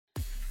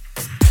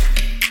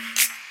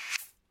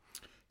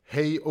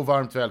Hej och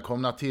varmt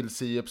välkomna till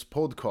SIEPs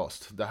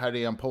podcast. Det här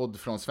är en podd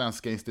från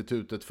Svenska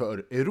institutet för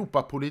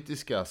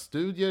Europapolitiska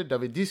studier där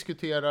vi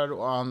diskuterar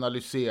och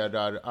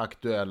analyserar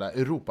aktuella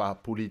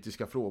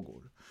Europapolitiska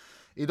frågor.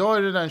 Idag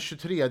är det den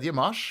 23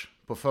 mars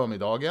på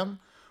förmiddagen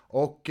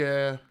och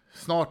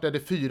snart är det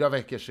 4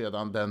 veckor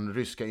sedan den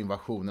ryska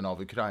invasionen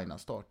av Ukraina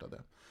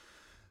startade.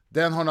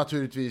 Den har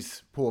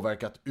naturligtvis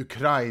påverkat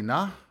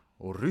Ukraina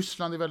och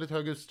Ryssland i väldigt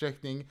hög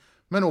utsträckning,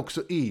 men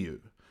också EU.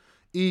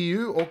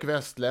 EU och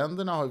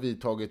västländerna har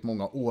vidtagit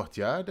många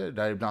åtgärder,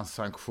 däribland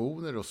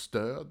sanktioner och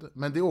stöd,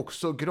 men det är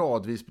också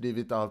gradvis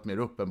blivit allt mer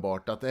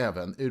uppenbart att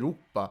även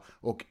Europa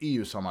och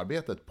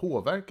EU-samarbetet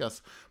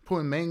påverkas på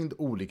en mängd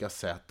olika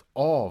sätt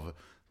av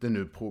det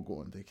nu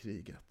pågående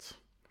kriget.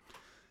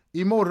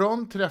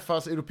 Imorgon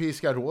träffas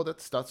Europeiska rådet,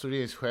 stats- och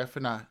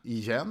regeringscheferna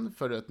igen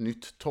för ett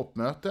nytt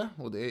toppmöte,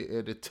 och det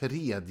är det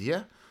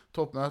 3:e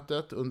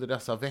toppmötet under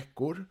dessa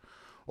veckor.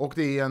 Och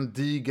det är en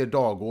diger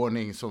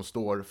dagordning som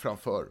står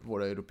framför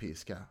våra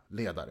europeiska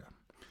ledare.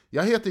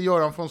 Jag heter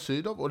Göran von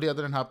Sydow och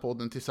leder den här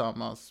podden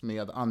tillsammans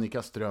med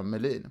Annika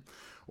Ström-Melin.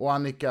 Och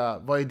Annika,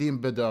 vad är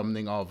din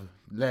bedömning av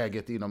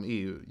läget inom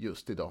EU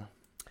just idag?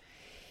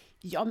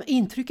 Ja, men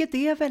intrycket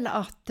är väl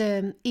att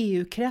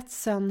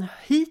EU-kretsen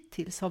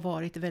hittills har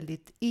varit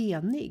väldigt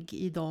enig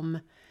i de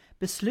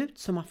beslut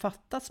som har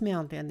fattats med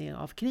anledning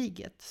av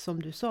kriget,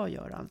 som du sa,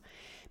 Göran.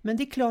 Men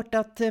det är klart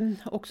att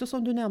också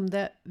som du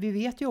nämnde, vi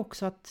vet ju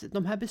också att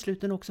de här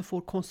besluten också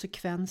får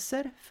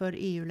konsekvenser för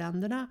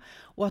EU-länderna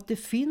och att det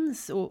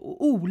finns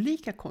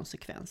olika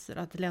konsekvenser,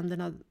 att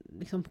länderna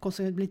liksom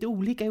blir lite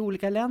olika i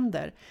olika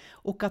länder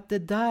och att det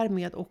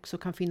därmed också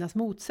kan finnas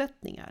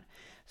motsättningar.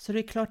 Så det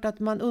är klart att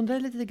man undrar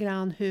lite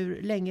grann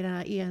hur länge den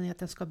här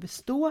enigheten ska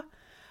bestå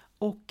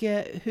och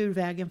hur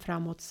vägen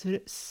framåt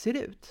ser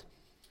ut.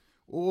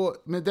 Och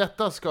med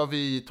detta ska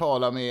vi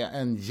tala med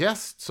en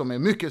gäst som är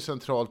mycket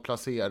centralt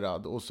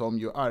placerad och som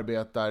ju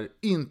arbetar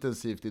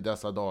intensivt i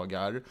dessa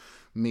dagar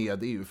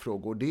med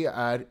EU-frågor. Det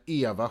är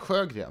Eva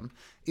Sjögren.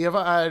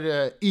 Eva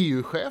är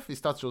EU-chef i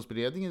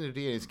statsrådsberedningen i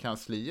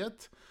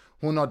regeringskansliet.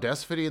 Hon har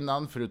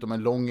dessförinnan, förutom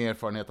en lång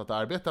erfarenhet att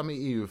arbeta med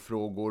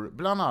EU-frågor,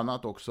 bland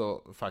annat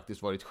också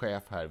faktiskt varit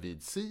chef här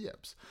vid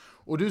SIEPS.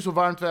 Och du är så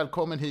varmt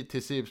välkommen hit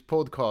till SIEPS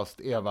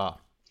podcast, Eva.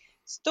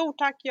 Stort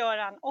tack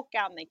Göran och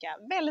Annika.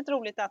 Väldigt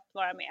roligt att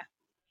vara med.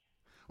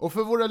 Och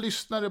för våra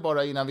lyssnare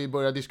bara innan vi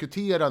börjar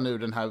diskutera nu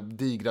den här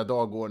digra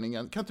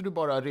dagordningen, kan inte du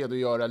bara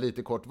redogöra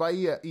lite kort, vad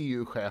är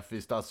EU-chef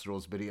i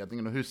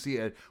statsrådsberedningen och hur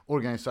ser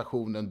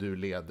organisationen du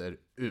leder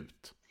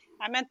ut?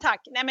 Nej, men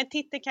tack. Nej, men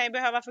titeln kan ju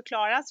behöva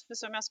förklaras, för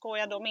som jag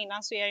skojade om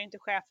innan så är jag ju inte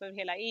chef för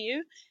hela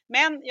EU.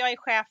 Men jag är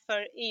chef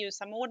för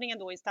EU-samordningen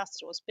då i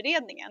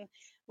statsrådsberedningen,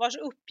 vars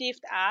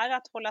uppgift är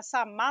att hålla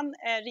samman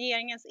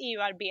regeringens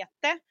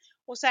EU-arbete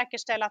och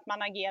säkerställa att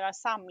man agerar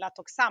samlat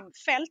och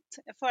samfällt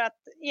för att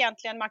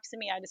egentligen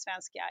maximera det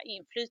svenska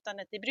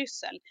inflytandet i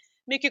Bryssel.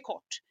 Mycket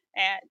kort.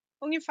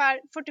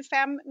 Ungefär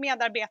 45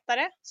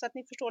 medarbetare, så att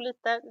ni förstår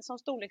lite som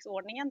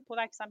storleksordningen på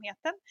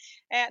verksamheten.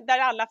 Där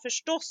alla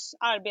förstås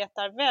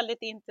arbetar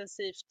väldigt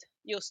intensivt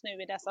just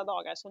nu i dessa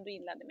dagar som du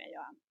inledde med,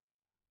 Göran.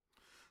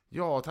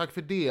 Ja, tack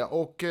för det.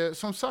 Och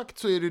som sagt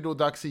så är det då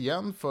dags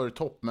igen för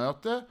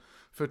toppmöte.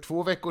 För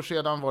 2 veckor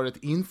sedan var det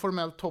ett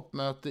informellt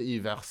toppmöte i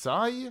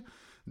Versailles,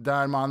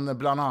 där man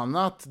bland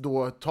annat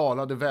då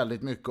talade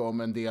väldigt mycket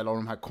om en del av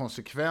de här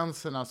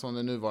konsekvenserna som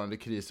den nuvarande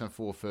krisen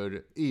får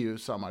för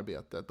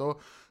EU-samarbetet.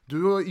 Och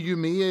du är ju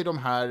med i de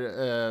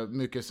här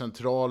mycket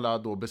centrala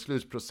då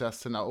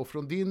beslutsprocesserna, och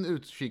från din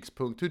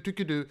utkikspunkt, hur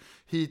tycker du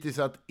hittills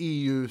att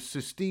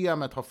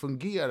EU-systemet har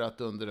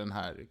fungerat under den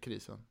här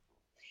krisen?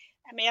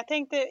 Men jag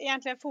tänkte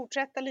egentligen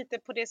fortsätta lite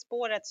på det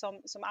spåret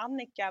som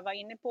Annika var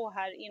inne på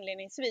här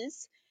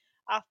inledningsvis.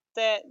 Att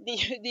det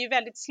är ju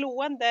väldigt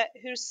slående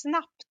hur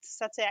snabbt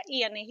så att säga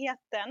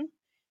enigheten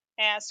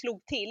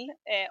slog till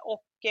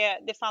och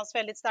det fanns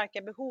väldigt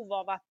starka behov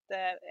av att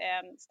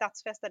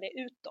stadsfästa det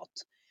utåt.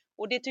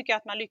 Och det tycker jag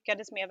att man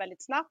lyckades med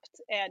väldigt snabbt.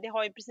 Det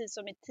har ju precis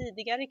som i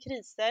tidigare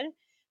kriser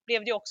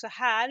blev det också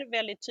här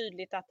väldigt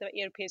tydligt att det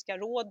Europeiska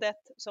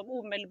rådet som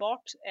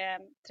omedelbart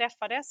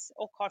träffades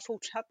och har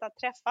fortsatt att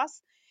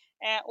träffas.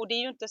 Och det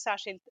är ju inte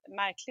särskilt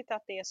märkligt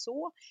att det är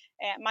så.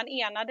 Man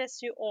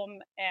enades ju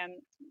om,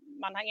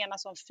 man har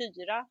enats om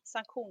 4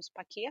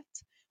 sanktionspaket.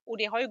 Och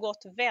det har ju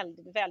gått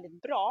väldigt,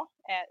 väldigt bra.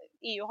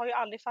 EU har ju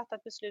aldrig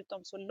fattat beslut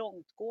om så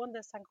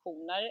långtgående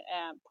sanktioner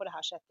på det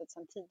här sättet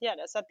sedan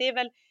tidigare. Så att det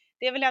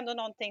är väl ändå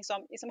någonting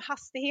som liksom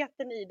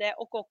hastigheten i det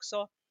och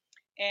också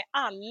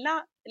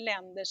alla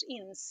länders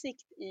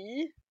insikt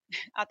i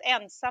att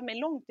ensam är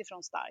långt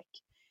ifrån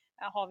stark.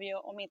 Har vi ju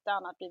om inte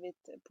annat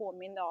blivit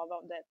påminda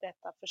av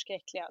detta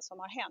förskräckliga som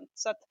har hänt.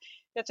 Så att,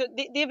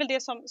 det är väl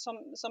det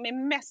som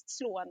är mest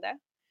slående.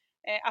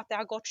 Att det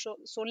har gått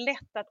så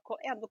lätt att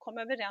ändå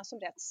komma överens om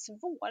rätt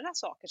svåra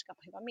saker, ska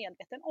man vara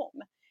medveten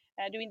om.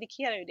 Du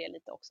indikerar ju det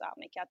lite också,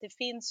 Annika, att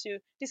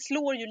det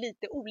slår ju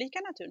lite olika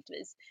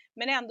naturligtvis.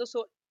 Men ändå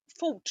så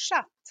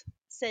fortsatt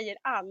säger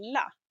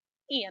alla,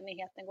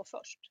 enigheten går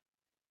först.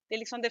 Det är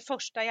liksom det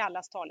första i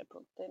allas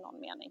talepunkter i någon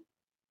mening.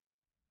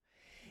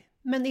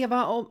 Men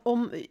Eva,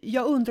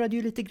 jag undrade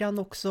ju lite grann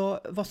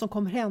också vad som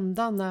kommer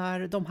hända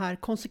när de här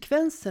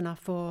konsekvenserna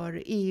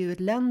för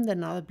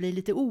EU-länderna blir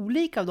lite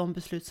olika av de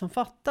beslut som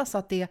fattas.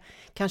 Att det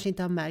kanske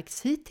inte har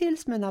märkts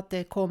hittills, men att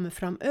det kommer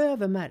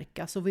framöver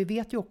märkas. Och vi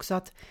vet ju också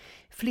att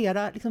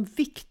flera liksom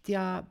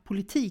viktiga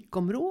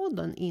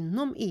politikområden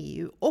inom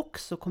EU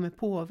också kommer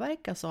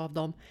påverkas av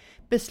de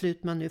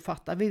beslut man nu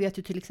fattar. Vi vet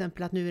ju till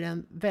exempel att nu är det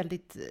en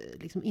väldigt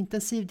liksom,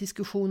 intensiv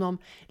diskussion om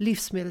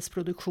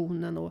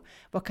livsmedelsproduktionen och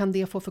vad kan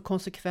det få för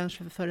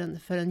konsekvenser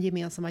för den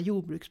gemensamma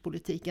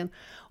jordbrukspolitiken.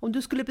 Om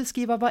du skulle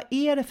beskriva, vad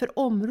är det för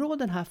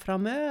områden här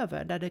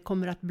framöver där det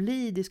kommer att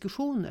bli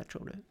diskussioner,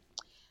 tror du?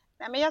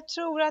 Nej, men jag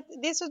tror att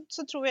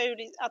så tror jag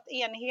ju att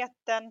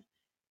enigheten,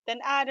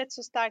 den är ett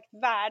så starkt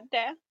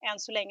värde än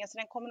så länge, så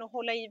den kommer nog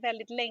hålla i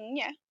väldigt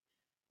länge.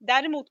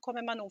 Däremot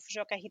kommer man nog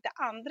försöka hitta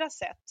andra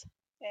sätt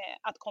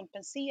att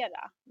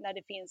kompensera när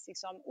det finns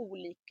liksom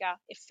olika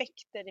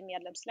effekter i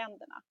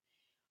medlemsländerna.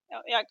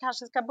 Jag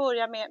kanske ska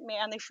börja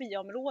med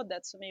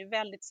energiområdet som är ju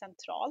väldigt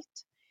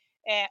centralt.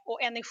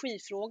 Och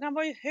energifrågan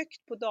var ju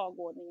högt på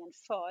dagordningen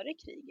före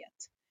kriget.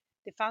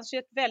 Det fanns ju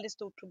ett väldigt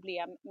stort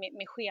problem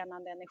med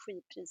skenande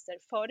energipriser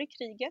före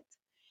kriget.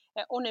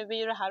 Och nu är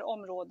ju det här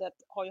området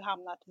har ju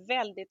hamnat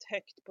väldigt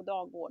högt på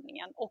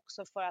dagordningen,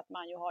 också för att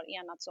man ju har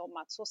enats om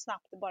att så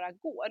snabbt det bara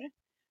går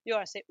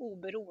göra sig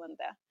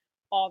oberoende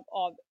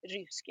av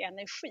rysk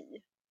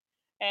energi.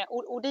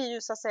 Och det är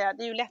ju så att säga,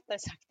 det är ju lättare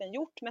sagt än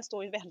gjort, men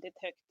står ju väldigt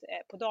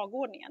högt på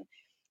dagordningen.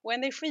 Och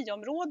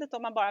energiområdet,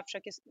 om man bara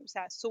försöker så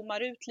här,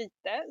 zoomar ut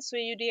lite, så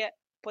är ju det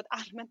på ett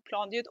allmänt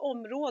plan, det är ju ett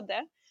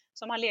område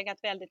som har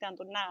legat väldigt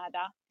ändå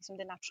nära liksom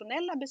det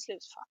nationella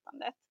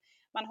beslutsfattandet.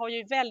 Man har ju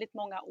i väldigt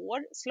många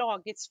år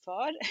slagits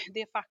för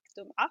det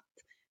faktum att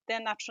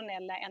den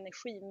nationella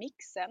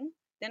energimixen,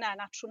 den är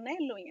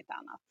nationell och inget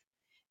annat.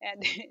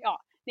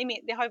 Ja,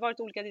 det har ju varit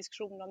olika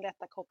diskussioner om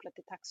detta kopplat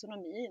till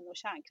taxonomin och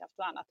kärnkraft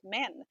och annat,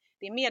 men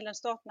det är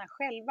medlemsstaterna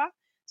själva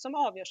som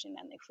avgör sin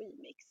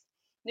energimix.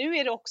 Nu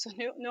är det också,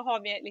 nu har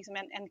vi liksom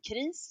en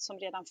kris som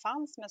redan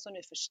fanns men som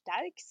nu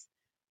förstärks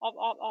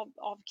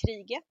av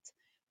kriget,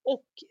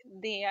 och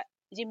det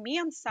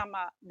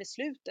gemensamma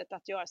beslutet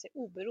att göra sig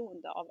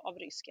oberoende av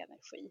rysk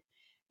energi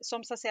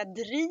som så att säga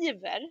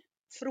driver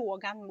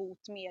frågan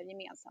mot mer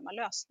gemensamma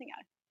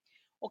lösningar.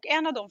 Och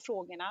en av de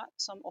frågorna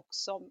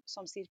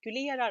som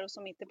cirkulerar och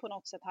som inte på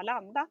något sätt har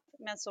landat,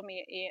 men som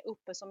är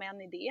uppe som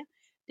en idé,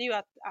 det är ju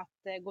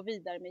att gå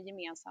vidare med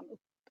gemensam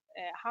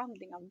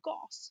upphandling av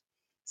gas.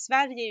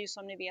 Sverige är ju,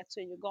 som ni vet, så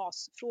är ju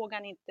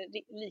gasfrågan inte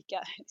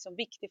lika liksom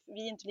viktig.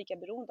 Vi är inte lika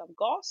beroende av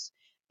gas.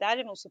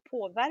 Däremot så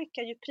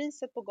påverkar ju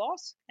priset på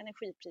gas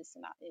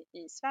energipriserna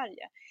i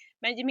Sverige.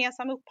 Men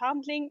gemensam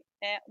upphandling,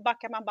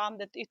 backar man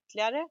bandet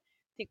ytterligare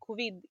till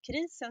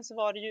covidkrisen, så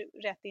var det ju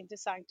rätt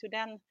intressant hur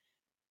den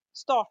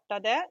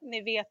startade.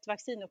 Ni vet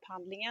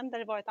vaccinupphandlingen, där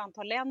det var ett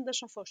antal länder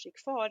som först gick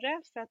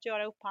före för att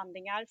göra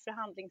upphandlingar,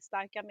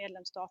 förhandlingsstarka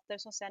medlemsstater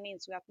som sen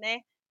insåg att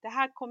nej, det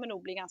här kommer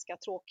nog bli ganska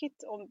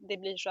tråkigt om det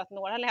blir så att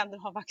några länder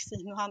har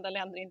vaccin och andra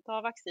länder inte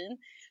har vaccin.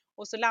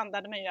 Och så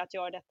landade man ju att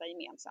göra detta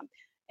gemensamt.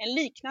 En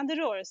liknande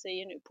rörelse är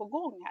ju nu på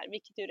gång här,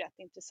 vilket är rätt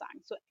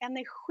intressant. Så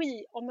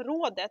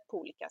energiområdet på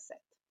olika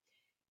sätt.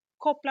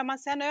 Kopplar man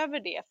sen över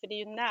det, för det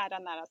är ju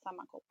nära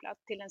sammankopplat,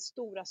 till den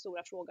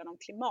stora frågan om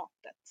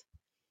klimatet,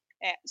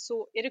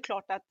 så är det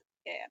klart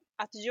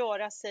att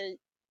göra sig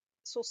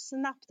så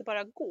snabbt det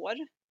bara går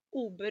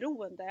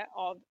oberoende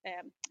av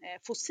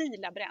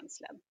fossila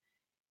bränslen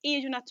är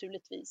ju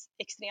naturligtvis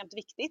extremt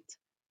viktigt.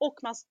 Och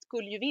man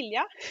skulle ju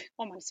vilja,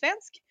 om man är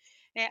svensk,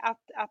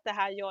 att det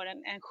här gör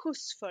en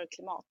skjuts för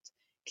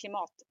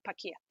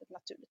klimatpaketet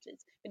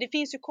naturligtvis. Men det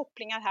finns ju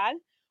kopplingar här,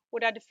 och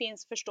där det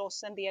finns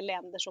förstås en del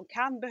länder som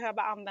kan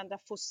behöva använda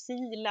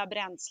fossila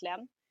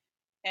bränslen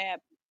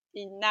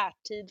i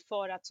närtid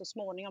för att så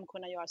småningom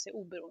kunna göra sig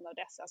oberoende av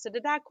dessa. Så det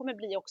där kommer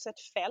bli också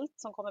ett fält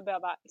som kommer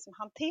behöva liksom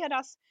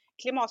hanteras.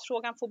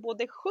 Klimatfrågan får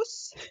både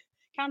skjuts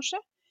kanske,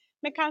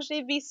 men kanske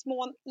i viss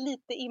mån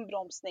lite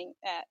inbromsning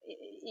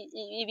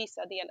i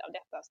vissa delar av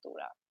detta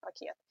stora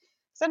paket.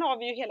 Sen har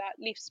vi ju hela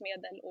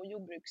livsmedel- och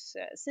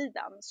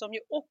jordbrukssidan som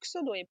ju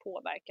också då är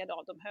påverkad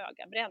av de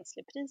höga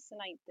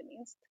bränslepriserna inte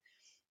minst.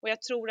 Och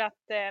jag tror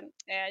att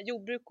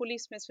jordbruk och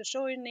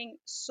livsmedelsförsörjning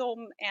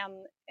som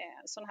en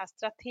sån här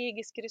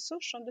strategisk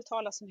resurs som det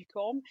talas så mycket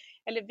om,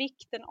 eller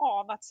vikten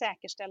av att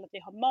säkerställa att vi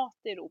har mat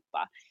i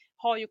Europa,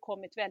 har ju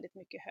kommit väldigt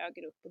mycket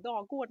högre upp på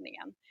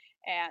dagordningen.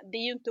 Det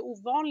är ju inte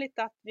ovanligt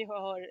att vi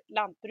hör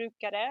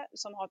lantbrukare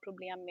som har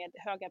problem med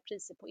höga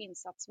priser på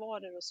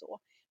insatsvaror och så.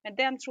 Men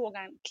den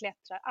frågan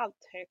klättrar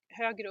allt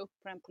högre upp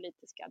på den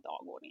politiska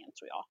dagordningen,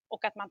 tror jag.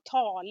 Och att man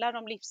talar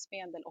om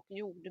livsmedel och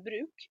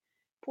jordbruk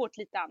på ett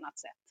lite annat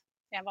sätt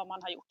än vad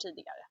man har gjort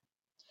tidigare.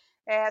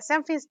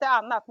 Sen finns det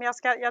annat, men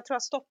jag tror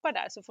jag stoppar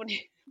där så får ni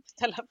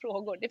ställa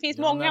frågor. Det finns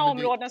många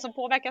områden som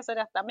påverkas av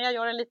detta, men jag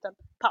gör en liten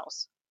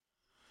paus.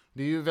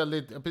 Det är ju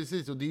väldigt,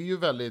 precis, och det är ju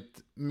väldigt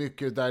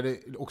mycket där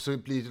det också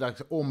blir en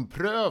slags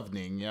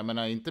omprövning. Jag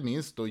menar inte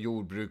minst då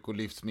jordbruk och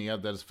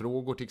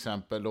livsmedelsfrågor till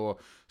exempel, och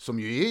som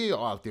ju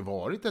alltid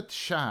varit ett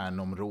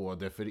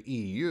kärnområde för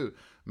EU,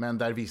 men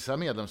där vissa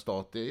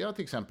medlemsstater,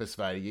 till exempel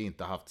Sverige,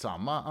 inte haft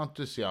samma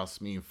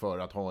entusiasm inför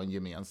att ha en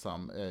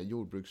gemensam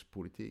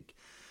jordbrukspolitik.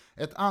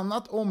 Ett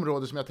annat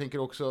område som jag tänker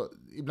också,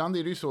 ibland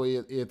är det ju så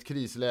i ett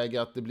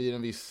krisläge att det blir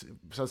en viss,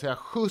 så att säga,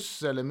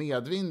 skjuts eller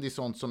medvind i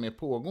sånt som är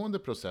pågående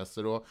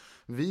processer, och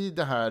vid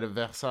det här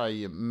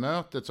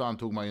Versailles-mötet så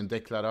antog man ju en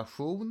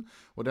deklaration,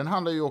 och den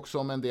handlar ju också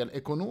om en del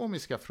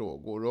ekonomiska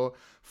frågor, och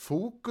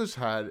fokus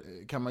här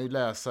kan man ju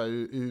läsa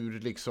ur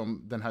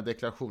liksom den här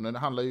deklarationen, det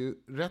handlar ju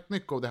rätt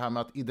mycket om det här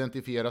med att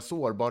identifiera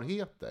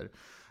sårbarheter.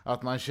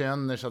 Att man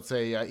känner, så att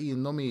säga,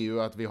 inom EU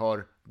att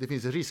det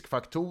finns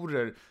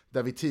riskfaktorer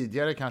där vi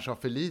tidigare kanske har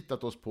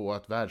förlitat oss på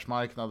att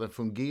världsmarknaden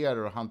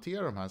fungerar och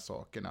hanterar de här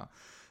sakerna.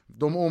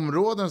 De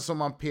områden som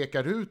man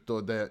pekar ut då,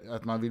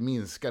 att man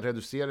vill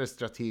reducera det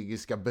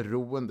strategiska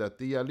beroendet,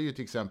 det gäller ju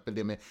till exempel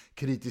det med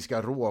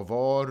kritiska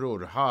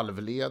råvaror,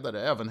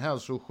 halvledare, även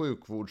hälso- och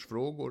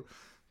sjukvårdsfrågor.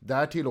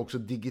 Därtill också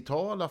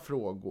digitala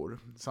frågor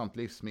samt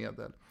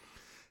livsmedel.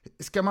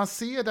 Ska man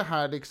se det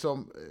här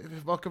liksom,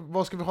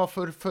 vad ska vi ha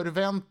för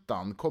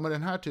förväntan? Kommer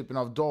den här typen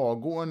av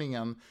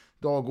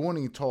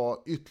dagordning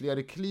ta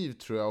ytterligare kliv,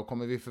 tror jag, och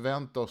kommer vi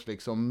förvänta oss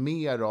liksom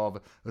mer av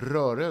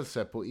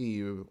rörelse på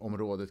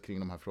EU-området kring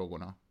de här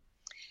frågorna?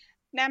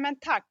 Nej men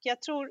tack,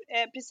 jag tror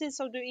precis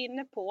som du är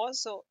inne på,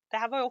 så det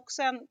här var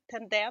också en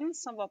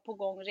tendens som var på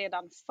gång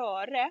redan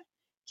före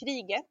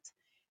kriget,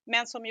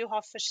 men som ju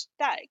har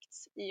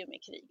förstärkts i och med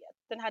kriget.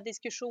 Den här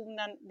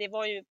diskussionen, det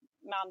var ju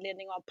med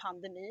anledning av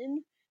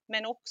pandemin,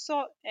 men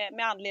också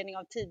med anledning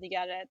av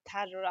tidigare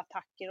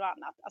terrorattacker och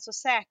annat. Alltså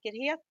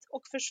säkerhet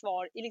och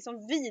försvar i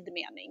liksom vid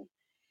mening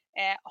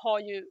har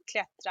ju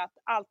klättrat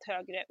allt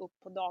högre upp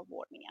på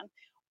dagordningen.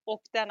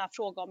 Och denna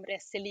fråga om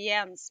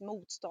resiliens,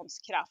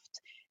 motståndskraft.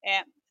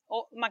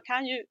 Och man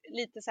kan ju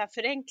lite så här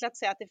förenklat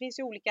säga att det finns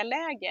ju olika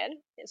läger,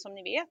 som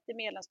ni vet, i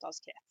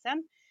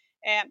medlemskretsen.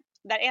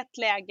 Där ett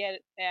läger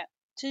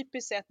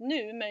typiskt sett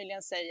nu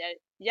möjligen säger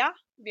ja,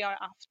 vi har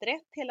haft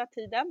rätt hela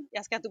tiden.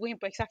 Jag ska inte gå in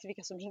på exakt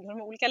vilka som ingår i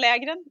de olika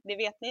lägren, det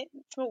vet ni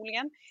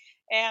förmodligen.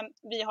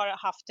 Vi har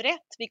haft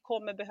rätt, vi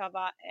kommer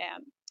behöva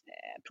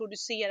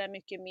producera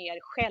mycket mer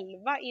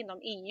själva inom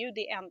EU,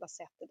 det är enda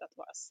sättet att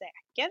vara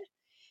säker.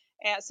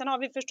 Sen har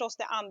vi förstås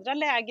det andra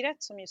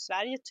lägret som ju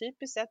Sverige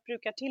typiskt sett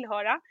brukar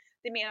tillhöra,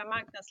 det mera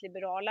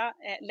marknadsliberala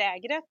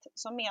lägret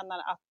som menar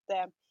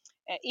att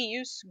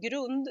EUs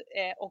grund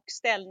och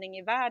ställning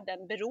i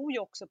världen beror ju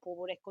också på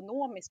vår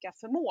ekonomiska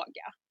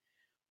förmåga.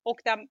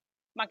 Och där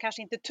man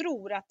kanske inte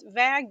tror att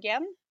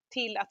vägen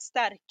till att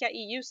stärka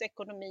EUs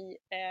ekonomi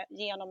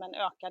genom en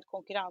ökad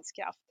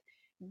konkurrenskraft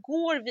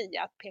går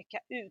via att peka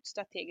ut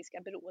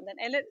strategiska beroenden.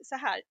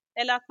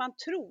 Eller att man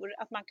tror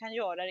att man kan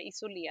göra det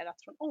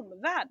isolerat från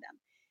omvärlden.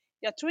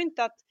 Jag tror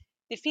inte att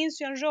det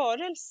finns ju en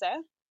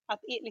rörelse att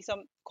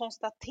liksom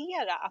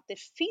konstatera att det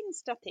finns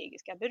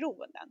strategiska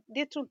beroenden.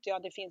 Det tror inte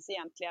jag det finns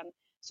egentligen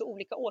så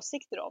olika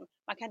åsikter om.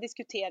 Man kan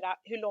diskutera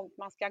hur långt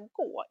man ska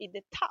gå i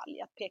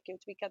detalj att peka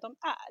ut vilka de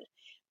är.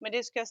 Men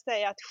det ska jag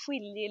säga att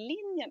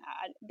skiljelinjen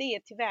det är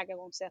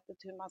tillvägagångssättet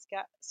hur man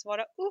ska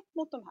svara upp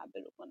mot de här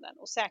beroenden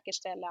och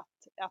säkerställa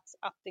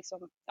att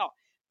liksom,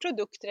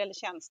 produkter eller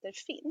tjänster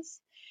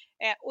finns.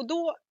 Och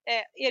då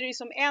är det ju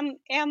som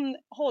en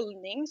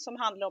hållning som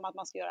handlar om att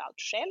man ska göra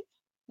allt själv.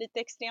 Lite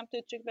extremt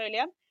uttryck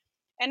möjligen.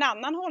 En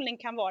annan hållning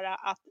kan vara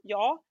att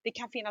det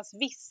kan finnas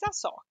vissa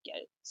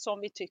saker som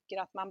vi tycker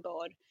att man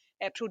bör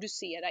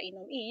producera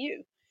inom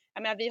EU.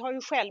 Jag menar, vi har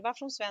ju själva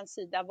från svensk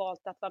sida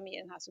valt att vara med i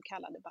den här så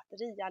kallade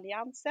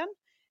batterialliansen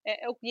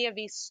och ge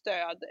viss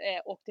stöd,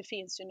 och det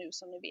finns ju nu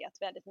som ni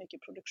vet väldigt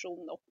mycket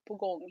produktion och på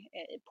gång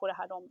på det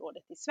här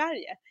området i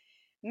Sverige.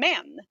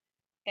 Men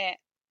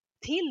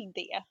till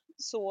det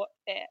så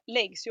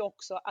läggs ju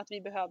också att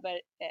vi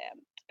behöver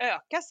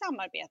öka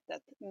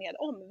samarbetet med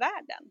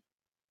omvärlden.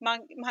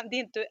 Det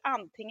är inte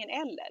antingen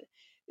eller,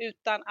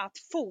 utan att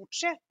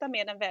fortsätta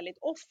med en väldigt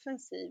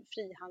offensiv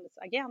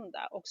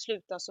frihandelsagenda och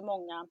sluta så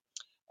många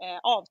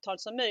avtal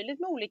som möjligt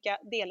med olika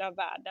delar av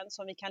världen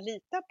som vi kan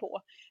lita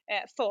på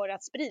för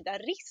att sprida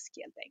risk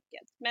helt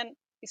enkelt. Men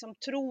liksom,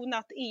 tron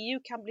att EU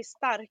kan bli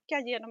starka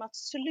genom att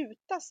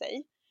sluta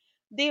sig,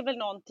 det är väl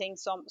någonting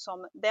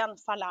som den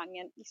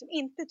falangen liksom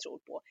inte tror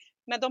på.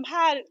 Men de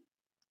här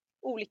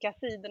olika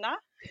sidorna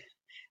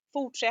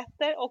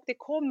fortsätter, och det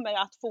kommer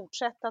att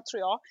fortsätta, tror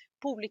jag,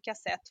 på olika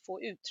sätt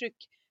få uttryck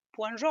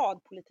på en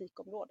rad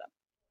politikområden.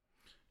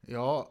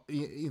 Ja,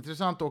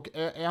 intressant. Och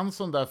en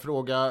sån där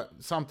fråga,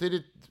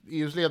 samtidigt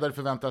EUs ledare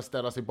förväntas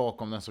ställa sig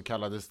bakom den så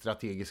kallade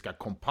strategiska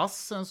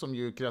kompassen som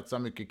ju kretsar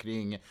mycket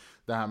kring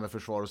det här med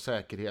försvar och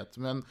säkerhet.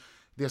 Men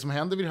det som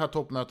händer vid det här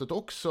toppmötet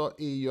också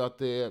är ju att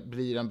det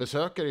blir en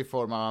besökare i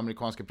form av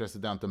amerikanska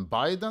presidenten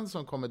Biden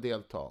som kommer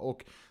delta.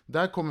 Och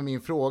där kommer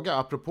min fråga,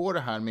 apropå det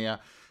här med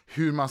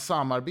hur man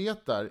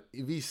samarbetar.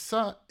 I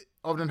vissa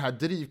av den här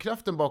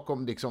drivkraften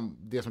bakom liksom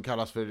det som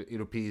kallas för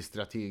europeisk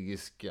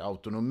strategisk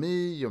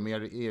autonomi och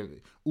mer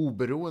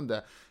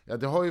oberoende, ja,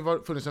 det har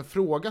ju funnits en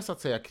fråga så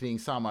att säga kring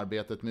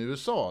samarbetet med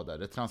USA där,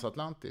 det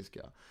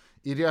transatlantiska.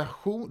 I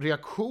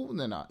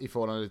reaktionerna i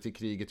förhållande till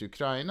kriget i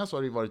Ukraina så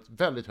har det varit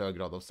väldigt hög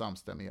grad av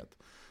samstämmighet.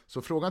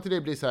 Så frågan till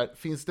dig blir så här,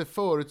 finns det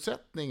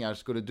förutsättningar,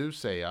 skulle du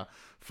säga,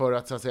 för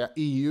att, så att säga,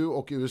 EU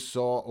och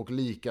USA och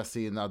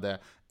likasinnade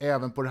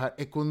även på det här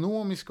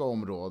ekonomiska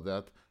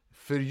området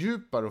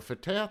fördjupar och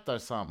förtätar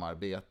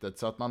samarbetet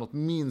så att man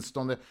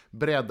åtminstone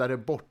breddar det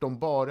bortom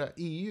bara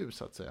EU,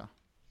 så att säga?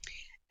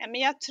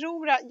 Men jag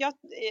tror att,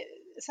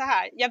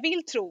 jag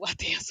vill tro att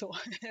det är så,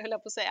 höll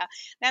jag på att säga.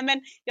 Nej,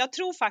 men jag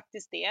tror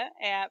faktiskt det,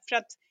 för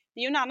att det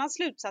är ju en annan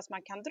slutsats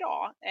man kan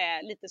dra,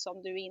 lite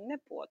som du är inne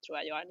på, tror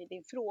jag, Göran, i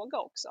din fråga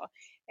också.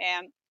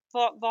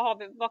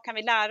 Vad kan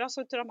vi lära oss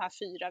av de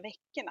här 4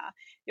 veckorna?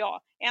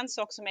 Ja, en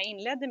sak som jag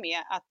inledde med,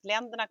 att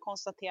länderna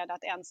konstaterade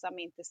att ensam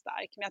inte är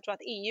stark. Men jag tror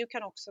att EU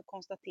kan också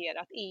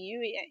konstatera att EU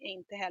är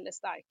inte heller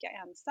starka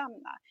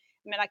ensamma.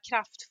 Jag menar,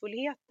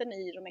 kraftfullheten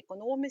i de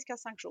ekonomiska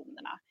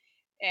sanktionerna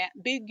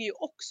bygger ju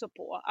också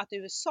på att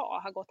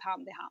USA har gått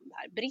hand i hand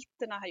här.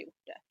 Britterna har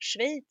gjort det.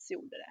 Schweiz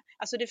gjorde det.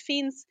 Alltså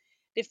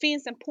det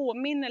finns en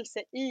påminnelse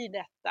i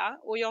detta,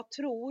 och jag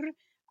tror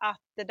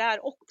att det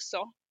där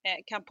också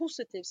kan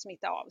positivt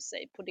smitta av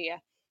sig på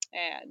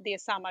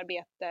det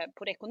samarbete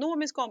på det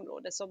ekonomiska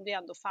området som det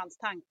ändå fanns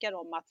tankar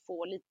om att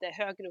få lite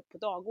högre upp på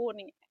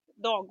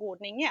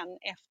dagordningen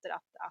efter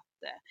att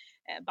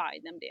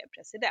Biden blev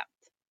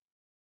president.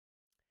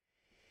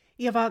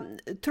 Eva,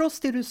 trots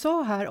det du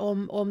sa här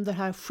om det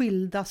här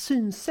skilda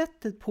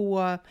synsättet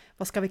på,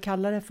 vad ska vi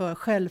kalla det för,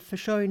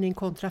 självförsörjning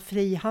kontra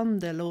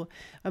frihandel, och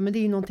ja, men det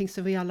är ju någonting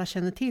som vi alla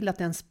känner till, att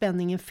den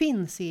spänningen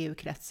finns i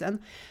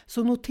EU-kretsen,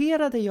 så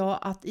noterade jag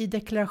att i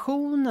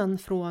deklarationen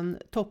från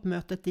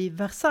toppmötet i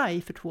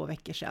Versailles för 2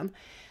 veckor sedan,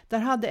 där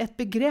hade ett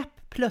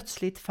begrepp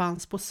plötsligt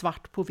fanns på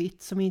svart på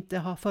vitt som inte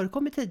har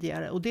förekommit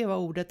tidigare, och det var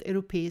ordet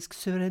europeisk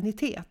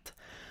suveränitet.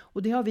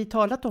 Och det har vi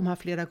talat om här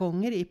flera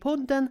gånger i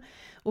podden,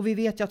 och vi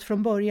vet ju att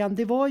från början,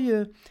 det var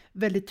ju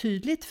väldigt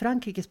tydligt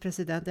Frankrikes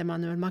president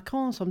Emmanuel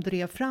Macron som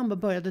drev fram och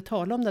började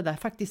tala om det där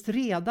faktiskt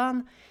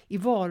redan i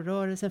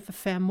valrörelsen för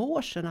 5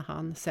 år sedan, när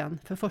han sen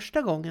för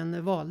första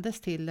gången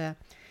valdes till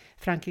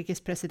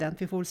Frankrikes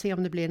president. Vi får se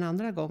om det blir en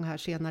andra gång här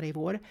senare i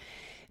vår.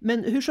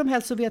 Men hur som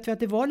helst så vet vi att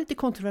det var lite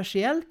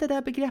kontroversiellt, det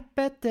där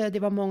begreppet. Det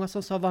var många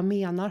som sa, vad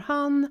menar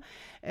han?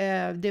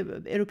 Det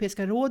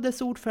Europeiska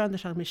rådets ordförande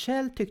Charles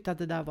Michel tyckte att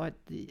det där var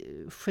ett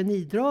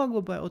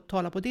genidrag att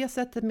tala på det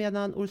sättet,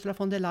 medan Ursula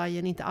von der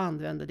Leyen inte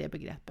använde det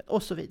begreppet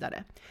och så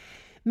vidare.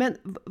 Men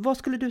vad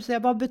skulle du säga,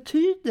 vad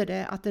betyder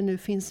det att det nu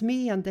finns med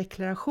i en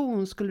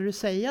deklaration? Skulle du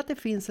säga att det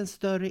finns en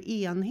större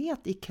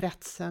enhet i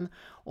kretsen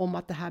om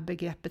att det här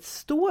begreppet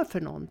står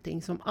för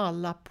någonting som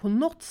alla på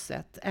något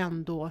sätt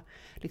ändå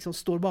liksom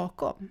står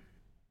bakom?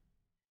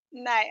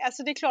 Nej,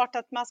 alltså det är klart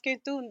att man ska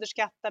inte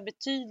underskatta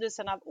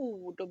betydelsen av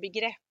ord och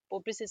begrepp,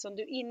 och precis som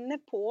du är inne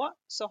på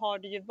så har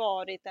det ju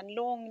varit en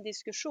lång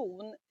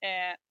diskussion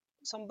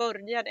som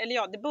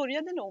det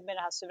började nog med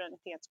det här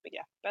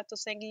suveränitetsbegreppet, och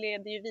sen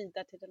gled det ju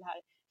vidare till den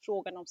här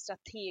frågan om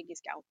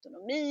strategisk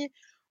autonomi,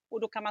 och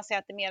då kan man säga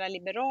att det mera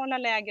liberala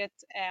lägret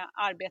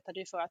arbetade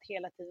ju för att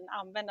hela tiden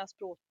använda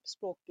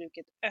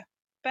språkbruket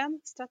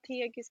öppen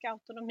strategisk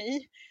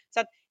autonomi. Så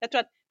att jag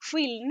tror att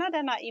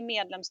skillnaderna i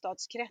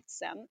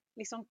medlemsstatskretsen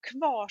liksom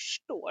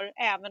kvarstår,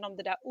 även om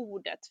det där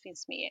ordet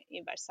finns med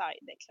i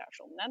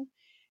Versailles-deklarationen.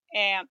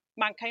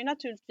 Man kan ju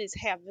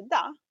naturligtvis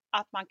hävda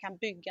att man kan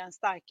bygga en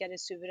starkare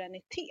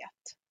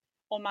suveränitet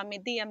om man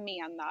med det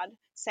menar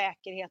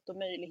säkerhet och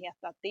möjlighet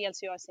att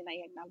dels göra sina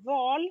egna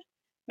val,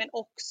 men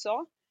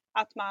också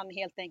att man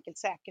helt enkelt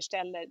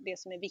säkerställer det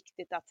som är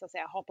viktigt att, så att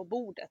säga, ha på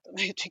bordet, om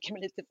jag uttrycker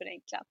mig lite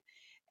förenklat.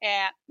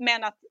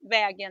 Men att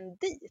vägen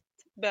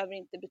dit behöver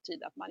inte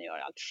betyda att man gör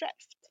allt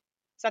självt.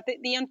 Så att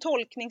det är en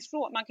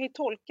tolkningsfråga, man kan ju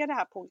tolka det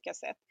här på olika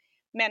sätt,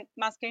 men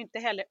man ska ju inte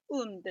heller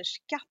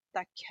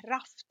underskatta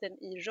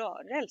kraften i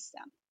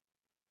rörelsen.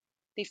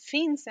 Det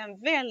finns en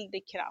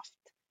väldig kraft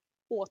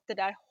åt det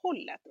där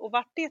hållet, och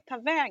vart det tar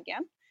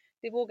vägen,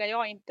 det vågar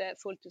jag inte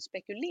fullt ut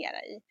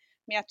spekulera i.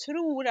 Men jag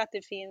tror att det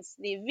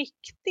är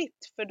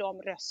viktigt för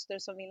de röster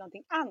som vill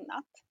någonting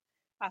annat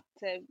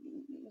att,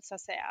 så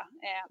att säga,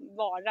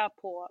 vara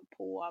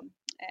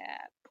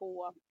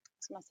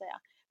ska man säga,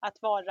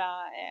 att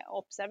vara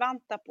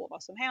observanta på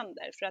vad som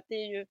händer. För att det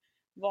är ju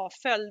vad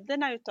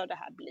följderna utav det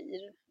här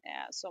blir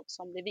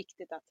som det är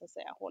viktigt att, så att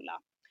säga,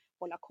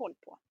 hålla koll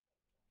på.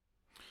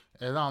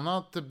 Ett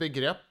annat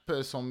begrepp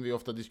som vi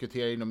ofta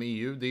diskuterar inom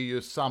EU, det är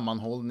ju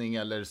sammanhållning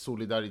eller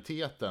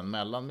solidariteten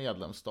mellan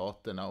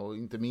medlemsstaterna, och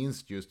inte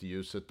minst just i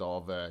ljuset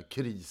av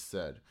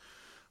kriser.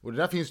 Och det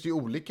där finns det ju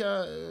olika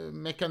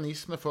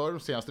mekanismer för. De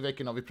senaste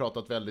veckorna har vi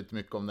pratat väldigt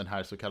mycket om den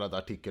här så kallade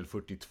artikel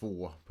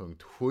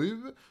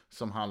 42.7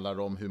 som handlar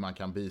om hur man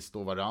kan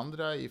bistå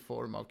varandra i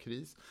form av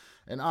kris.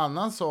 En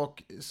annan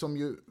sak som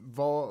ju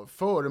var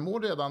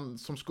föremål redan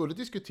som skulle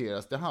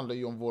diskuteras, det handlar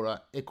ju om våra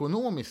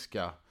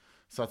ekonomiska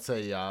så att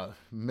säga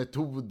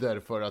metoder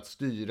för att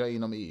styra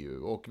inom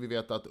EU. Och vi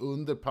vet att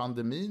under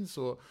pandemin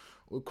så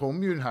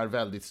kom ju den här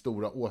väldigt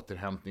stora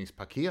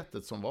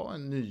återhämtningspaketet som var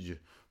en ny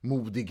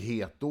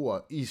modighet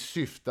då i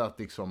syfte att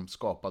liksom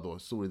skapa då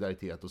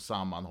solidaritet och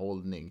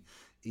sammanhållning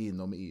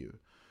inom EU.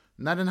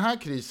 När den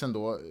här krisen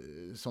då,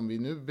 som vi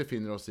nu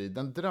befinner oss i,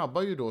 den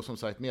drabbar ju då som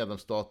sagt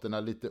medlemsstaterna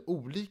lite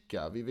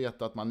olika. Vi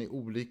vet att man är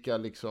olika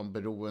liksom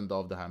beroende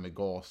av det här med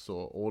gas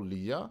och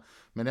olja.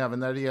 Men även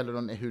när det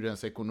gäller hur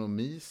ens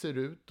ekonomi ser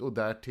ut, och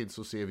därtill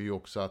så ser vi ju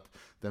också att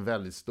den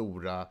väldigt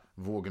stora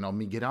vågen av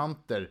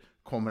migranter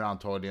kommer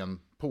antagligen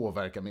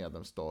påverka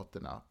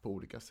medlemsstaterna på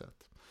olika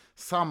sätt.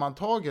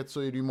 Sammantaget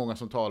så är det ju många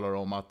som talar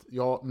om att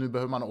ja, nu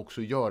behöver man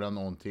också göra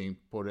någonting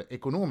på det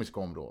ekonomiska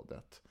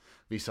området.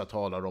 Vissa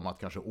talar om att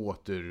kanske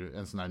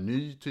en sån här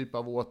ny typ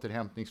av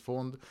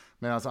återhämtningsfond,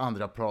 medan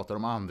andra pratar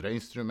om andra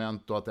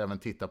instrument och att även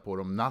titta på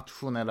de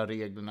nationella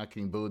reglerna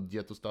kring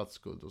budget och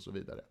statsskuld och så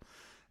vidare.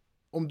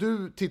 Om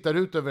du tittar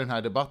ut över den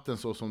här debatten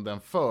så som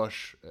den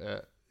förs,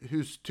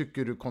 hur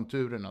tycker du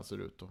konturerna ser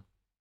ut då?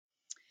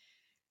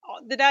 Ja,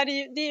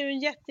 det är ju en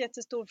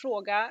jättestor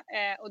fråga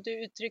och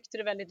du uttryckte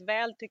det väldigt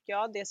väl tycker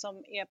jag, det som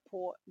är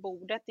på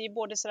bordet. Det är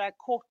både sådär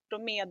kort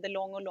och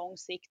medellång och lång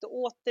sikt, och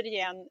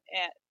återigen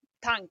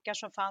tankar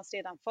som fanns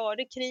redan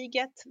före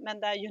kriget, men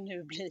där ju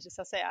nu blir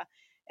så att säga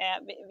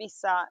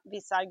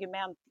vissa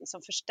argument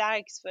som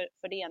förstärks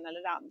för det ena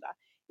eller det andra.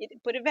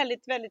 På det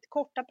väldigt, väldigt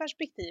korta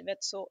perspektivet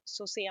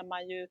så ser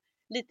man ju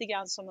lite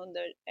grann som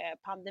under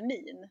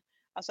pandemin.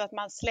 Alltså att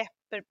man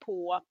släpper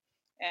på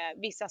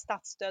vissa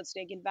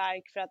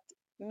statsstödsregelverk för att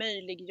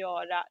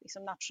möjliggöra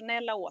liksom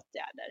nationella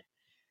åtgärder.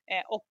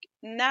 Och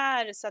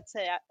när så att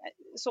säga,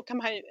 så kan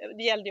man,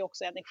 det gäller ju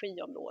också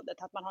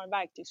energiområdet, att man har en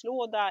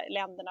verktygslåda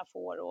länderna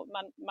får, och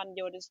man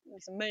gör det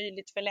liksom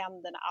möjligt för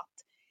länderna att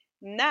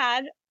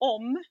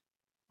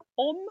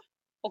om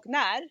och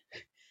när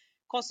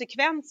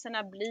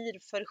konsekvenserna blir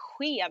för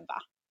skeva,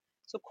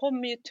 så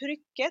kommer ju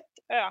trycket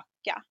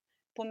öka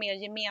på mer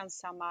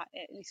gemensamma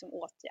liksom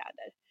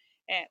åtgärder.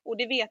 Och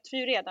det vet vi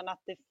ju redan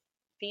att det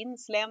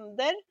finns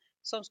länder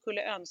som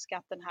skulle önska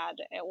att den här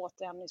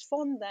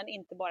återhämtningsfonden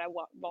inte bara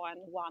var en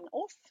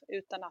one-off,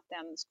 utan att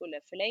den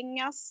skulle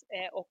förlängas.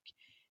 Och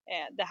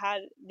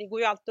det går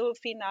ju alltid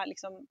att finna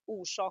liksom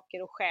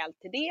orsaker och skäl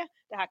till det.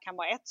 Det här kan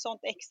vara ett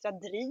sånt extra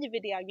driv i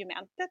det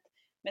argumentet.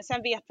 Men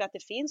sen vet vi att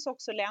det finns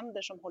också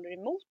länder som håller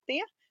emot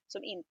det,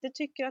 som inte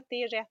tycker att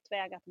det är rätt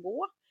väg att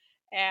gå.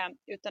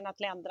 Utan att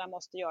länderna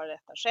måste göra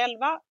detta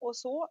själva och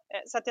så.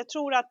 Så att jag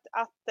tror att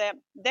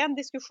den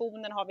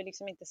diskussionen har vi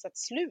liksom inte sett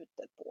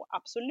slutet på,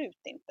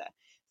 absolut inte.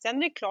 Sen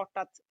är det klart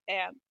att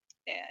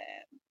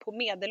på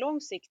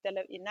medellång sikt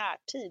eller i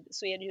närtid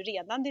så är det ju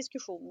redan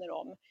diskussioner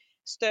om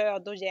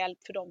stöd och hjälp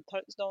för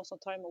de som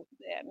tar emot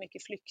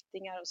mycket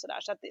flyktingar och sådär.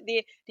 Så att det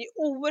är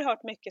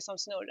oerhört mycket som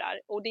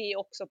snurrar, och det är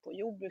också på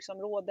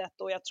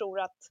jordbruksområdet, och jag tror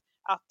att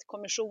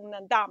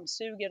kommissionen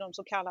dammsuger de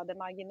så kallade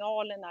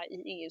marginalerna i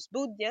EUs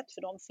budget,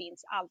 för de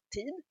finns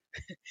alltid,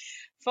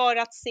 för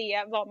att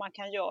se vad man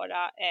kan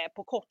göra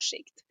på kort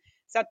sikt.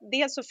 Så att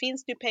dels så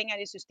finns det ju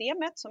pengar i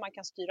systemet som man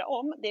kan styra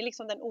om, det är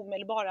liksom den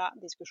omedelbara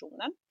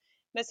diskussionen.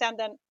 Men sen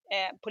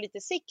på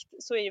lite sikt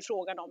så är ju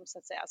frågan om, så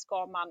att säga,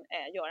 ska man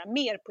göra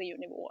mer på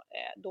EU-nivå,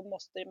 då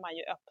måste man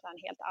ju öppna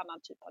en helt annan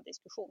typ av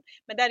diskussion.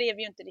 Men där är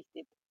vi ju inte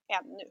riktigt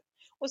ännu.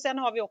 Och sen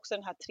har vi också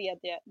den här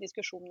tredje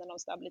diskussionen om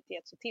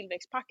stabilitets- och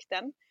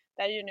tillväxtpakten.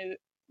 Där är ju nu,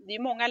 det är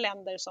många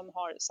länder som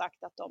har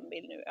sagt att de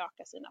vill nu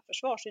öka sina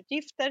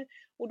försvarsutgifter,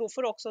 och då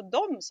får också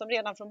de som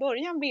redan från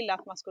början ville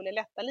att man skulle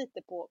lätta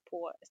lite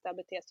på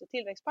stabilitets- och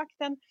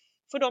tillväxtpakten,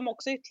 för de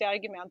också ytterligare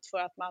argument för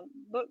att man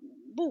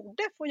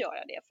borde få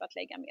göra det för att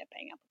lägga mer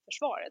pengar på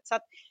försvaret. Så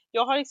att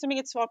jag har liksom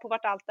inget svar på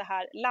vart allt det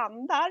här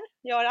landar,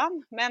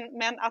 Göran,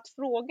 men att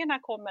frågorna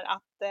kommer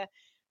att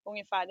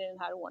ungefär i den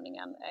här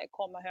ordningen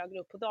komma högre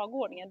upp på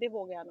dagordningen, det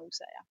vågar jag nog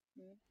säga.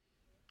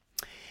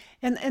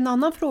 En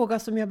annan fråga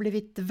som har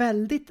blivit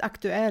väldigt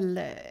aktuell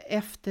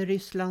efter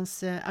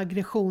Rysslands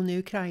aggression i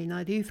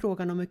Ukraina, det är ju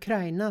frågan om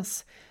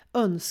Ukrainas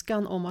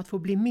önskan om att få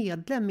bli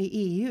medlem i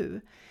EU.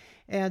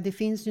 Det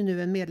finns ju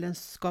nu en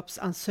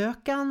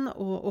medlemskapsansökan,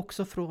 och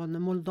också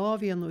från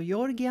Moldavien och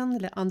Georgien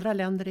eller andra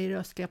länder i det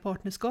östliga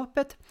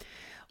partnerskapet.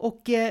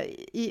 Och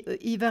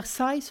i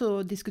Versailles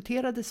så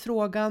diskuterades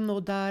frågan,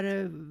 och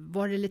där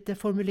var det lite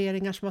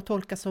formuleringar som har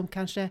tolkats som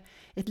kanske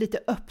ett lite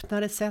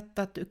öppnare sätt,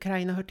 att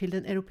Ukraina hör till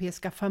den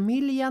europeiska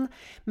familjen.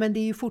 Men det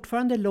är ju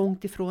fortfarande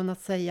långt ifrån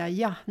att säga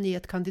ja, ni är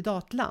ett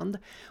kandidatland.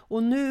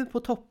 Och nu på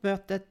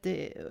toppmötet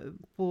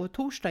på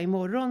torsdag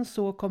imorgon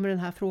så kommer den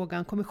här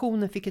frågan,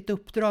 kommissionen fick ett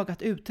uppdrag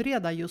att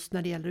utreda just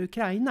när det gäller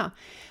Ukraina.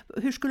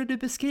 Hur skulle du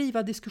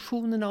beskriva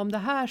diskussionerna om det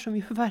här, som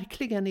ju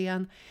verkligen är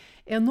en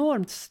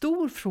enormt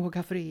stor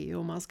fråga för EU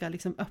om man ska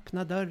liksom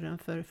öppna dörren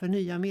för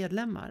nya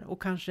medlemmar,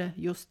 och kanske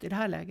just i det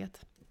här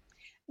läget?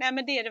 Nej,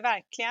 men det är det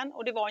verkligen,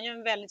 och det var ju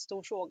en väldigt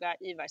stor fråga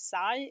i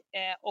Versailles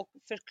och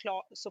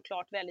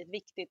såklart väldigt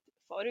viktigt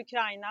för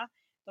Ukraina.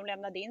 De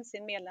lämnade in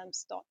sin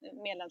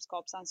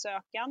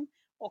medlemskapsansökan,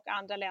 och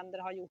andra länder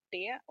har gjort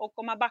det. Och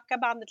om man backar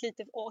bandet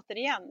lite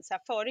återigen, så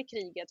här, före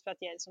kriget för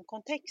att ge som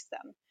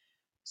kontexten,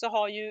 så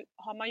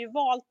har man ju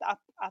valt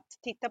att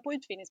titta på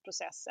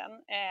utvidgningsprocessen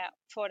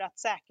för att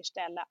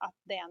säkerställa att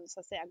den så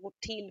att säga går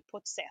till på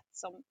ett sätt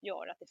som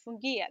gör att det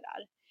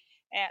fungerar.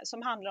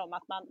 Som handlar om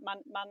att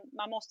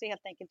man måste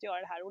helt enkelt göra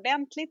det här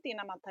ordentligt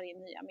innan man tar in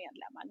nya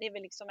medlemmar. Det är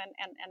väl liksom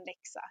en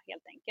läxa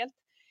helt enkelt.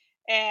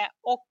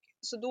 Och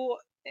så då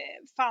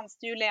fanns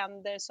det ju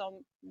länder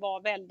som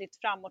var väldigt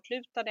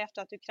framåtlutade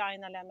efter att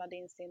Ukraina lämnade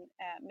in sin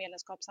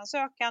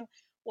medlemskapsansökan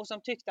och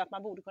som tyckte att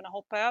man borde kunna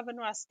hoppa över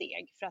några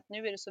steg för att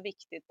nu är det så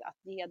viktigt att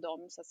ge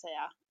dem så att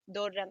säga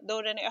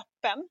dörren är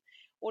öppen.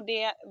 Och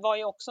det var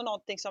ju också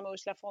någonting som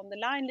Ursula von der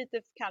Leyen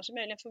lite kanske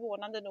möjligen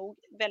förvånande nog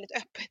väldigt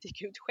öppet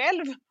gick ut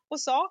själv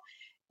och sa.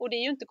 Och det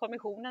är ju inte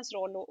kommissionens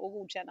roll att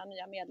godkänna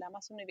nya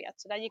medlemmar som ni vet.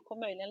 Så där gick hon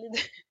möjligen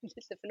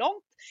lite för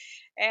långt.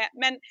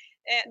 Men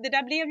det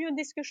där blev ju en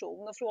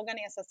diskussion och frågan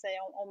är så att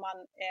säga om man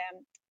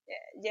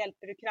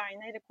hjälper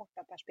Ukraina i det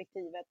korta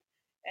perspektivet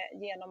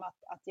genom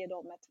att ge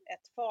dem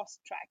ett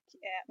fast track.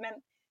 Men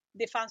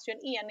det fanns ju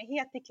en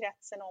enighet i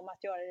kretsen om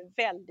att göra det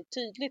väldigt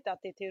tydligt att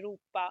det är till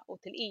Europa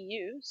och till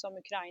EU som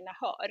Ukraina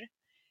hör.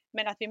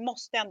 Men att vi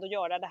måste ändå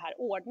göra det här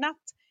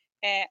ordnat.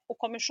 Och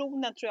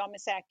kommissionen tror jag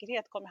med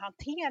säkerhet kommer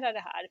hantera det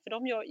här, för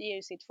de ger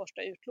ju sitt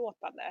första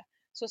utlåtande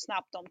så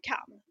snabbt de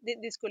kan.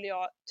 Det skulle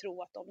jag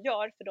tro att de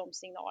gör, för de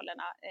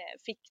signalerna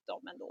fick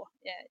de ändå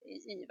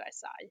i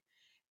Versailles.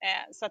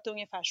 Så att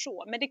ungefär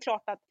så. Men det är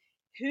klart att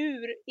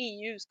hur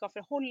EU ska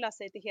förhålla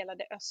sig till hela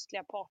det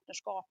östliga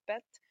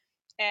partnerskapet,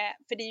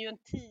 för det är ju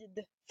en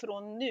tid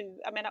från nu,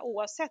 jag menar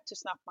oavsett hur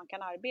snabbt man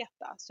kan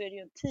arbeta så är det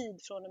ju en tid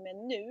från och med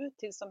nu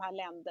tills de här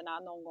länderna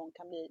någon gång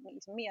kan bli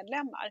liksom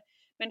medlemmar.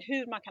 Men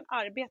hur man kan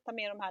arbeta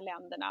med de här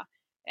länderna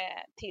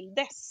till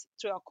dess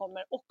tror jag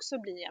kommer också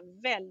bli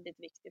en väldigt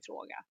viktig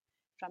fråga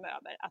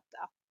framöver.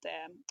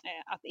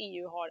 Att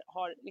EU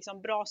har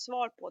liksom bra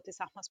svar på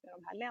tillsammans med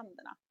de här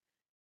länderna.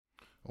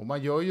 Och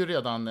man gör ju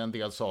redan en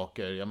del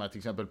saker, jag menar till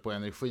exempel på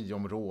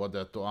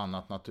energiområdet och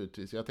annat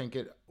naturligtvis. Jag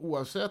tänker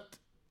oavsett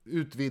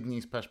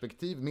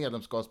utvidgningsperspektiv,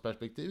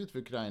 medlemskapsperspektivet för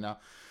Ukraina,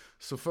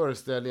 så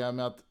föreställer jag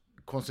mig att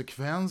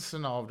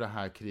konsekvenserna av det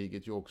här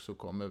kriget ju också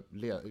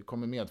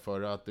kommer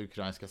medföra att det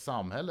ukrainska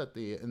samhället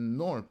är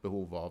enormt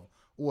behov av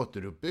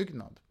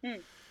återuppbyggnad.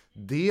 Mm.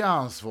 Det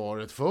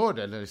ansvaret för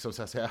det, eller så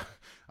att säga,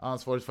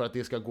 ansvaret för att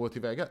det ska gå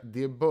tillväga,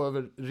 det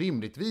bör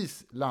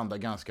rimligtvis landa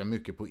ganska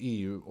mycket på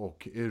EU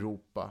och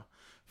Europa.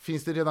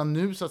 Finns det redan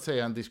nu så att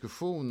säga en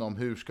diskussion om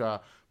hur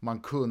ska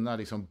man kunna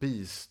liksom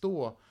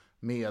bistå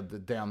med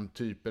den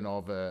typen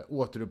av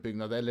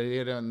återuppbyggnad, eller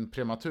är det en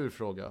prematur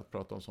fråga att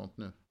prata om sånt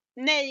nu?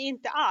 Nej,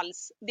 inte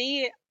alls.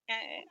 Det är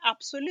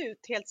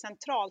absolut helt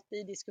centralt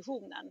i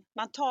diskussionen.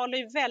 Man talar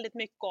ju väldigt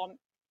mycket om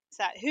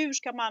så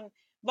här,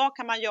 vad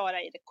kan man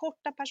göra i det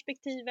korta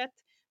perspektivet,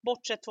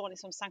 bortsett från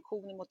liksom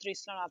sanktioner mot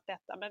Ryssland och allt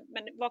detta.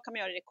 Men vad kan man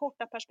göra i det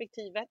korta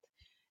perspektivet?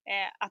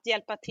 Att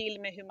hjälpa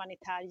till med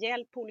humanitär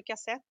hjälp på olika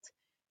sätt.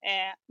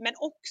 Men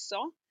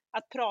också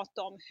att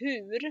prata om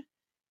hur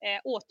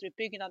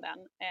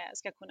återuppbyggnaden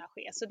ska kunna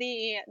ske. Så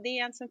det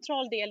är en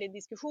central del i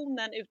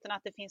diskussionen utan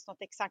att det finns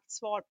något exakt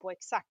svar på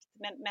exakt.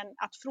 Men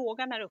att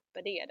frågan är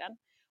uppe, det är den.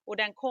 Och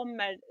den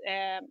kommer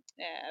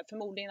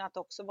förmodligen att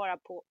också vara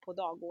på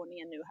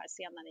dagordningen nu här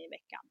senare i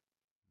veckan.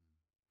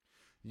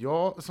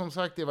 Ja, som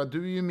sagt Eva,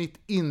 du är ju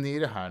mitt inne i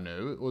det här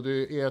nu och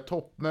det är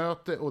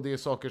toppmöte och det är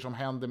saker som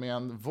händer med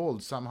en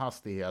våldsam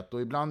hastighet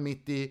och ibland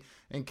mitt i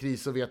en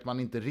kris så vet man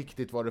inte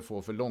riktigt vad det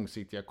får för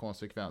långsiktiga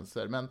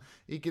konsekvenser. Men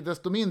icke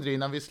desto mindre,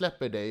 innan vi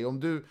släpper dig, om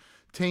du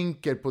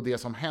tänker på det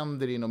som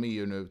händer inom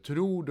EU nu,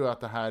 tror du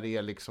att det här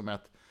är liksom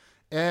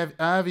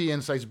är vi i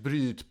en slags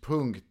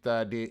brytpunkt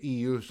där det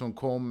EU som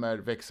kommer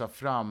växa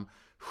fram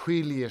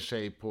skiljer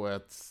sig på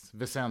ett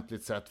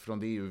väsentligt sätt från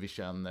det EU vi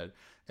känner?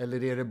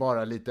 Eller är det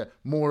bara lite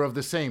more of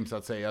the same så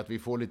att säga, att vi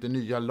får lite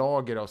nya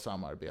lager av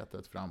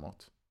samarbetet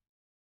framåt?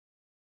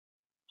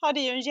 Ja, det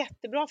är ju en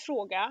jättebra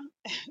fråga.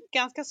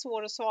 Ganska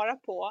svår att svara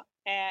på.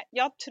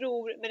 Jag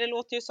tror, men det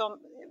låter ju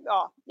som,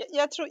 ja,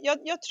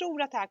 jag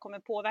tror att det här kommer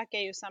påverka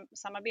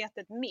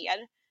EU-samarbetet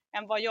mer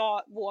än vad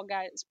jag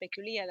vågar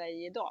spekulera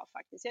i idag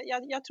faktiskt.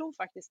 Jag tror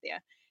faktiskt det.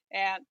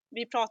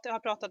 Vi har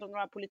pratat om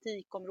några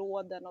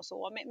politikområden och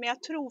så, men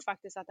jag tror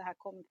faktiskt att det här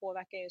kommer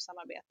påverka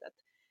EU-samarbetet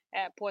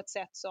på ett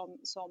sätt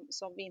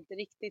som vi inte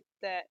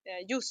riktigt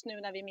just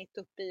nu när vi är mitt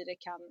uppe i det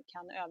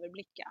kan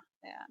överblicka.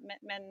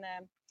 Men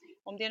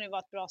om det nu var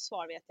ett bra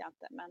svar vet jag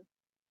inte, men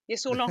det är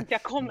så långt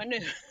jag kommer nu.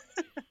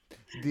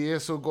 Det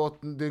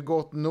är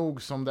gott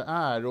nog som det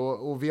är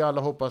och vi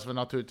alla hoppas väl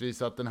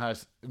naturligtvis att den här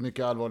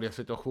mycket allvarliga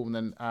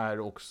situationen är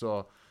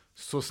också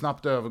så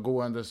snabbt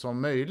övergående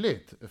som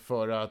möjligt,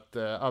 för att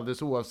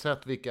alldeles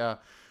oavsett vilka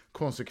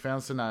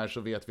konsekvenserna är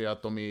så vet vi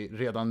att de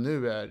redan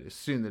nu är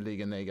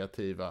synnerligen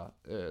negativa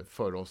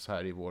för oss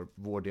här i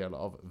vår del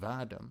av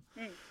världen.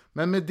 Mm.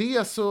 Men med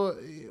det så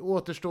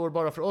återstår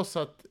bara för oss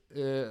att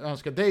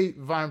önska dig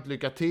varmt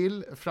lycka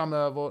till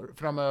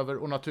framöver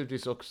och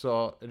naturligtvis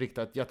också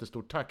rikta ett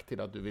jättestort tack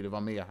till att du ville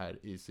vara med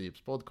här i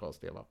SIEPs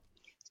podcast, Eva.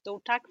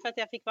 Stort tack för att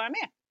jag fick vara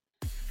med.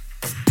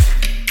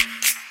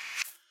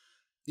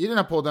 I den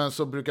här podden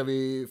så brukar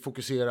vi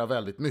fokusera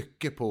väldigt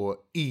mycket på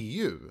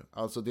EU,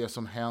 alltså det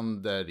som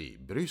händer i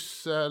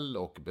Bryssel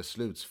och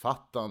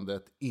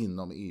beslutsfattandet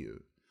inom EU.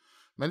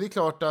 Men det är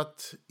klart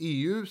att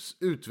EUs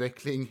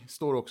utveckling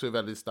står också i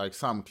väldigt stark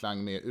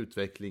samklang med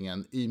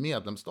utvecklingen i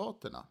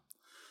medlemsstaterna.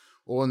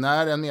 Och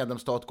när en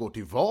medlemsstat går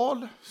till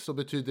val så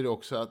betyder det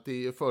också att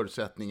det är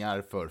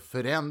förutsättningar för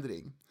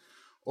förändring.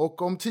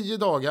 Och om 10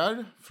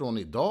 dagar från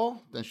idag,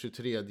 den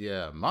 23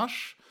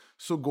 mars,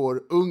 så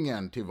går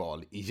Ungern till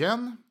val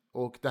igen.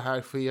 Och det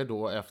här sker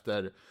då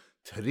efter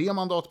 3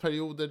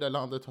 mandatperioder där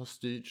landet har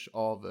styrts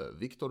av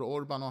Viktor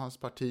Orbán och hans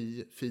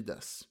parti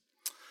Fidesz.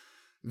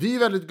 Vi är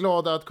väldigt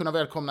glada att kunna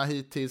välkomna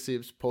hit till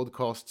SIPs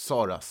podcast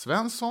Sara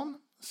Svensson.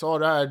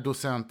 Sara är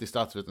docent i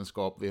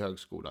statsvetenskap vid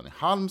högskolan i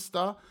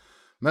Halmstad,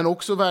 men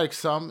också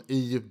verksam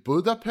i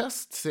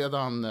Budapest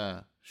sedan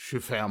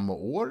 25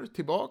 år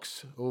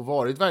tillbaks och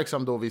varit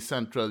verksam då vid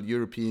Central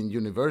European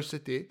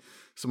University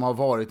som har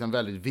varit en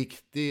väldigt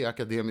viktig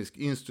akademisk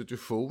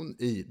institution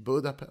i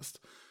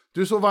Budapest.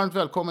 Du är så varmt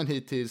välkommen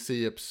hit till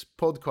SIPs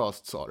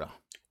podcast, Sara.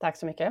 Tack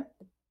så mycket.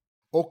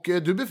 Och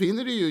du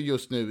befinner dig ju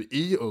just nu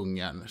i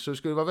Ungern, så det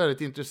skulle vara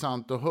väldigt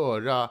intressant att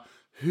höra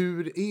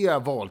hur är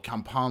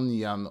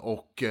valkampanjen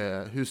och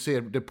hur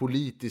ser det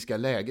politiska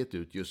läget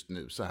ut just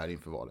nu så här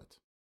inför valet?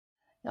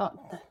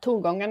 Ja,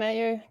 tongångarna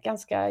är ju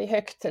ganska i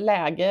högt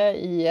läge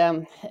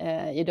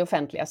i det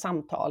offentliga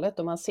samtalet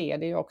och man ser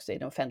det ju också i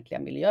den offentliga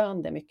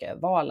miljön. Det är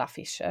mycket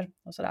valaffischer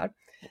och sådär.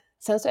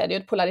 Sen så är det ju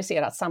ett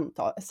polariserat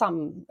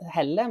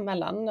samhälle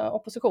mellan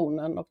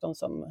oppositionen och de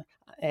som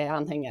är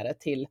anhängare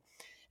till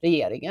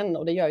regeringen.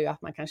 Och det gör ju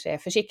att man kanske är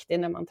försiktig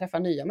när man träffar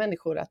nya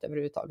människor att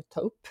överhuvudtaget ta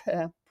upp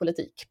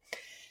politik.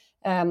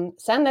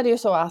 Sen är det ju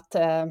så att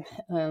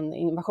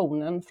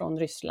invasionen från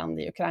Ryssland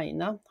i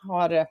Ukraina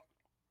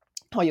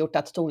har gjort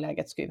att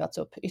tonläget skruvats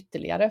upp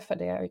ytterligare, för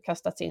det har ju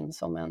kastats in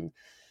som en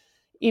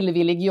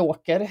illvillig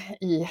joker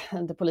i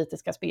det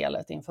politiska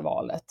spelet inför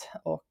valet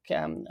och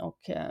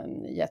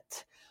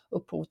gett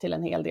upphov till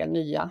en hel del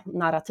nya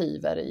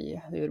narrativer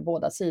i hur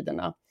båda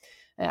sidorna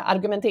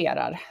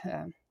argumenterar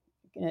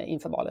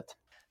inför valet.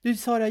 Du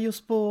Sara,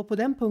 just på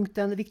den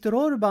punkten, Viktor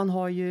Orbán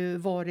har ju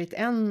varit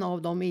en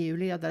av de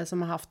EU-ledare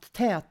som har haft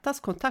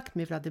tätast kontakt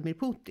med Vladimir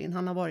Putin.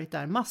 Han har varit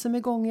där massor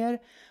med gånger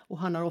och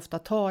han har ofta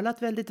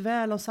talat väldigt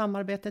väl om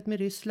samarbetet med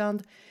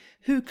Ryssland.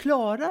 Hur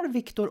klarar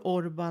Viktor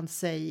Orbán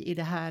sig i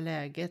det här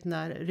läget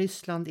när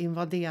Ryssland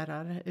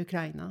invaderar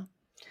Ukraina?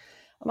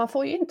 Man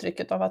får ju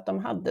intrycket av att de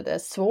hade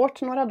det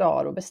svårt några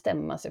dagar att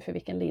bestämma sig för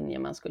vilken linje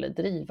man skulle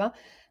driva.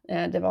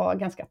 Det var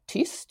ganska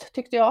tyst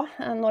tyckte jag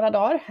några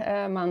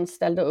dagar. Man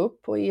ställde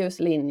upp på EUs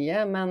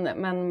linje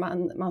men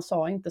man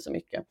sa inte så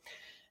mycket.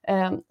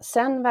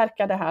 Sen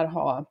verkar det här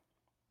ha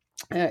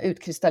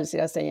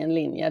utkristalliserat sig en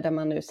linje där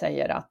man nu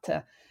säger att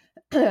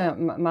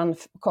man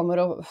kommer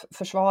att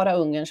försvara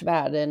Ungerns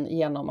värden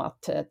genom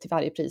att till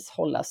varje pris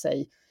hålla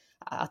sig,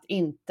 att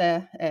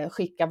inte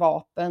skicka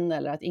vapen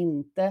eller att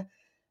inte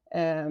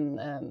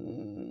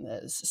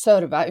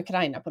serva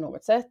Ukraina på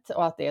något sätt,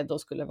 och att det då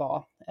skulle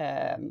vara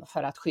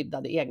för att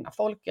skydda det egna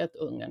folket,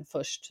 Ungern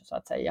först så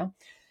att säga.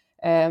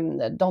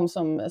 De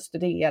som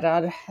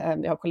studerar,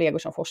 vi har kollegor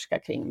som forskar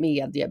kring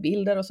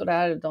mediebilder och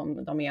sådär,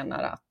 de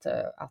menar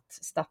att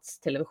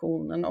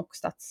statstelevisionen och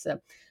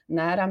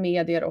statsnära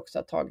medier också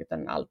har tagit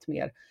en allt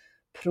mer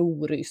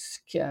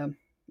prorysk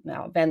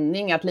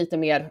vändning, att lite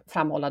mer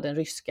framhålla den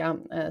ryska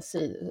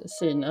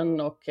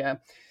synen och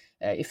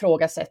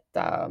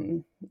ifrågasätta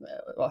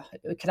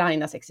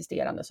Ukrainas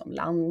existerande som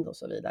land och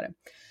så vidare.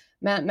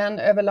 Men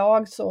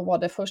överlag så var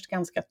det först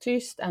ganska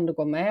tyst, ändå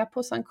gå med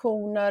på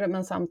sanktioner,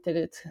 men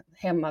samtidigt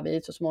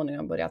hemmavid så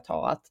småningom börja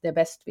ta att det är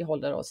bäst vi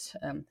håller oss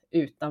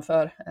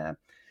utanför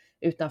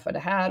det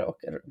här och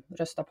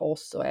rösta på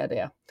oss, så är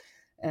det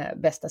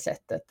bästa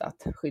sättet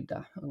att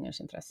skydda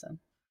Ungerns intressen.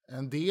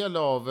 En del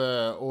av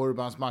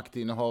Orbáns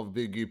maktinnehav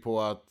bygger ju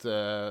på att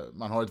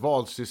man har ett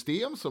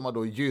valsystem som har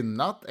då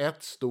gynnat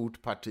ett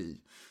stort parti.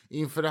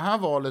 Inför det här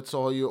valet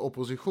så har ju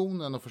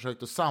oppositionen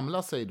försökt att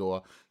samla sig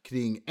då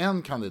kring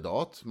en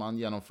kandidat. Man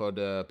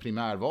genomförde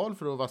primärval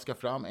för att vaska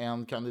fram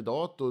en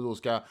kandidat och då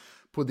ska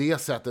på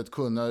det sättet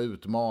kunna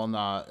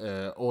utmana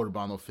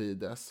Orbán och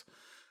Fidesz.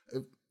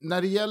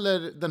 När det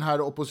gäller den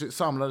här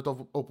samlandet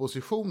av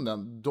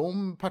oppositionen,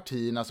 de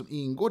partierna som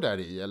ingår där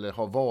i eller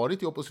har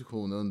varit i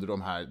opposition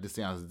under det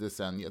senaste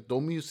decenniet,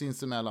 de är ju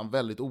sinsemellan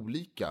väldigt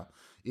olika,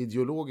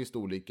 ideologiskt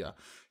olika.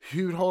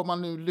 Hur har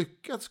man nu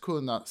lyckats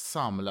kunna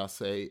samla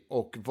sig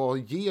och vad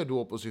ger då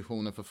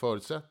oppositionen för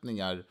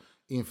förutsättningar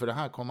inför det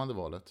här kommande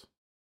valet?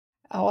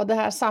 Ja, det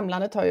här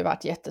samlandet har ju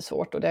varit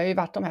jättesvårt och det har ju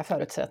varit de här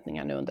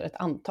förutsättningarna under ett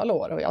antal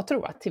år, och jag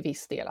tror att till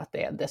viss del att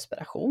det är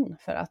desperation,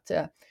 för att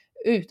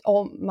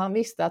man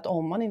visste att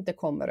om man inte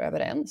kommer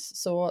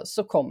överens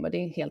så kommer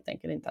det helt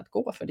enkelt inte att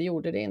gå, för det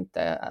gjorde det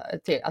inte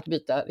till att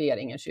byta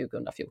regeringen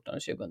 2014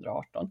 och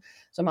 2018.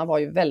 Så man var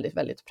ju väldigt,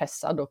 väldigt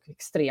pressad och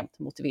extremt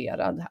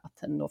motiverad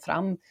att nå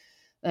fram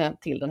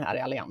till den här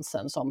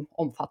alliansen som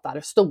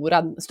omfattar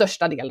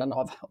största delen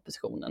av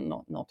oppositionen,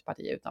 något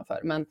parti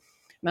utanför,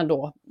 men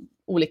då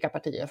olika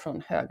partier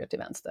från höger till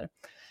vänster.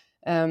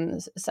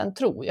 Sen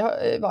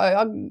var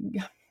jag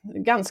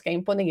ganska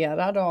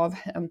imponerad av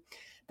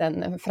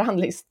den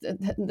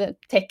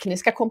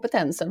tekniska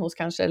kompetensen hos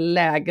kanske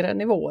lägre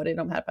nivåer i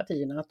de här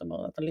partierna, att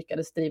de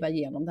lyckades driva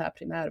igenom det här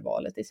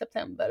primärvalet i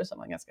september som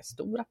var en ganska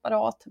stor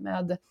apparat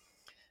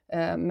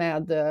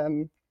med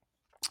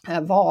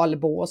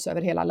valbås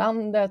över hela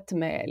landet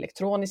med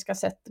elektroniska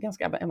sätt,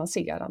 ganska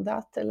avancerande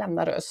att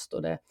lämna röst,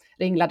 och det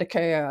ringlade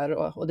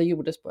köer och det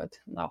gjordes på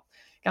ett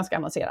ganska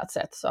avancerat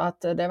sätt. Så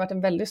att det har varit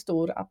en väldigt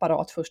stor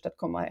apparat först att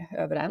komma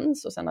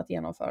överens och sen att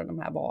genomföra de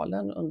här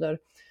valen under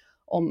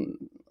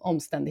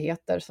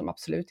omständigheter som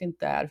absolut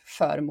inte är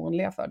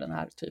förmånliga för den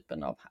här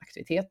typen av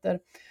aktiviteter.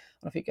 Och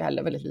de fick ju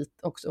heller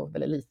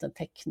väldigt liten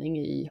täckning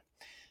i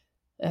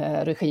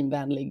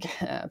regimvänlig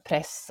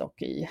press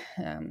och i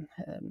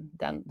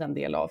den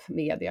del av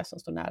media som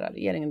står nära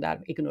regeringen.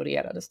 Där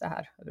ignorerades det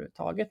här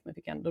överhuvudtaget, men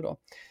fick ändå då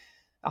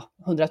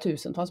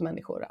hundratusentals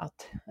människor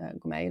att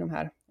gå med i de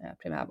här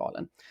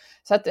primärvalen.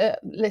 Så att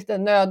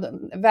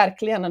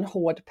verkligen en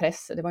hård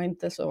press. Det var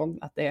inte så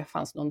att det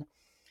fanns någon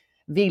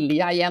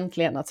vilja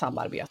egentligen att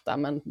samarbeta,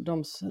 men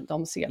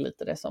de ser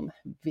lite det som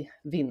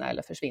vinna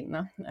eller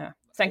försvinna.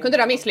 Sen kunde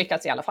det ha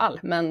misslyckats i alla fall,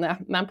 men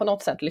på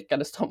något sätt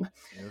lyckades de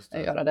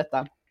göra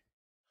detta.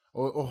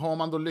 Och har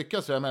man då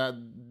lyckats, jag menar,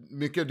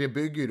 mycket av det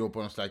bygger ju då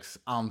på en slags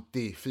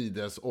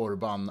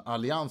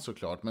anti-Fidesz-Orban-allians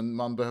såklart, men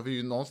man behöver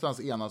ju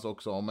någonstans enas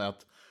också om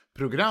ett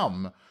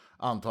program,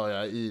 antar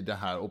jag, i det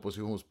här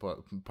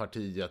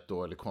oppositionspartiet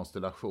då, eller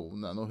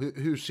konstellationen. Och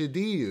hur ser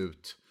det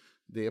ut,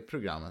 det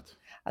programmet?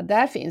 Ja,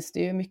 där finns det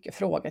ju mycket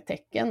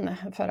frågetecken,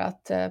 för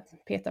att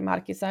Peter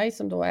Markizaj,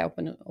 som då är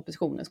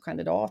oppositionens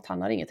kandidat,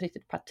 han har inget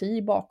riktigt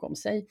parti bakom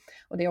sig.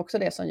 Och det är också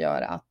det som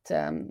gör att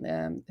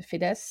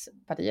Fidesz,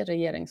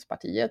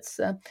 regeringspartiets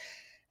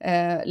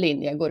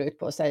linje går ut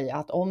på att säga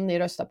att om ni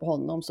röstar på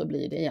honom så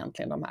blir det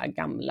egentligen de här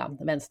gamla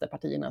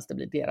vänsterpartierna, det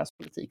blir deras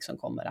politik som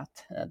kommer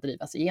att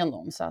drivas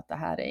igenom. Så att det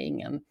här är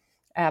ingen,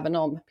 även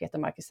om Peter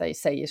Markizaj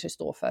säger sig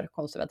stå för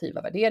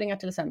konservativa värderingar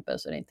till exempel,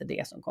 så är det inte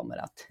det som kommer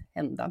att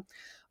hända.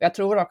 Och jag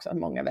tror också att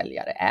många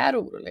väljare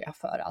är oroliga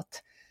för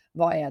att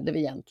vad är det vi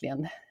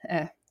egentligen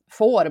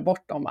får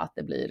bortom att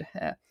det blir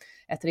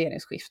ett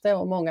regeringsskifte,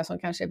 och många som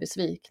kanske är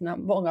besvikna,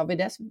 många av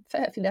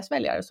Fidesz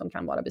väljare som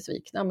kan vara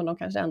besvikna, men de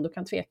kanske ändå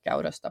kan tveka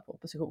och rösta på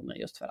oppositionen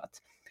just för att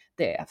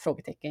det är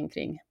frågetecken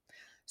kring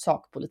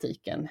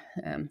sakpolitiken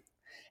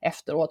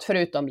efteråt,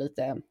 förutom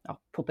lite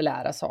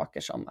populära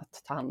saker som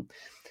att ta hand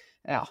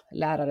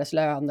lärares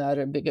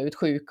löner, bygga ut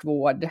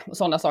sjukvård och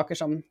sådana saker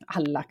som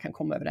alla kan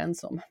komma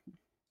överens om.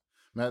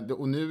 Men,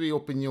 och nu i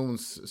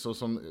så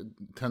som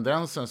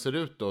tendensen ser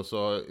ut då,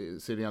 så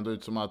ser det ändå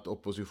ut som att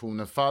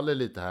oppositionen faller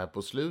lite här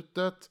på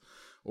slutet,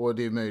 och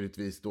det är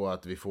möjligtvis då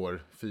att vi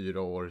får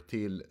 4 år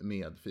till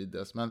med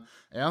Fidesz. Men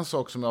en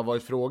sak som har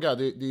varit fråga,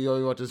 det har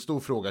ju varit en stor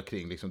fråga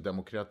kring liksom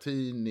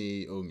demokratin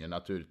i Ungern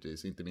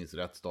naturligtvis, inte minst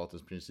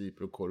rättsstatens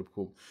principer och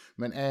korruption,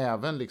 men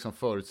även liksom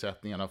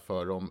förutsättningarna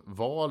för om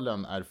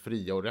valen är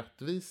fria och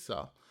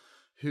rättvisa.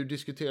 Hur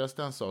diskuteras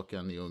den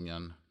saken i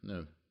Ungern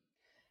nu?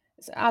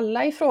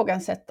 Alla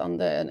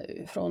ifrågasättande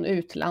från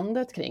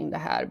utlandet kring det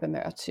här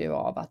bemöts ju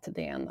av att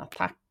det är en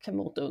attack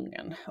mot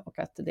Ungern, och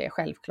att det är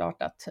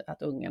självklart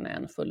att Ungern är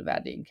en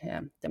fullvärdig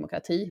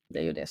demokrati. Det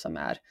är ju det som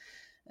är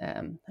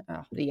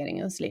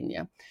regeringens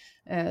linje.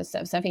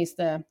 Sen finns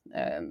det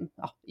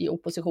i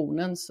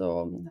oppositionen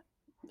så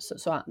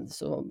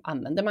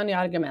använder man ju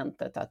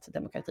argumentet att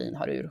demokratin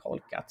har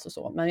urholkats och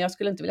så. Men jag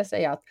skulle inte vilja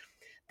säga att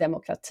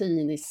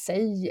demokratin i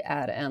sig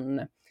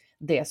är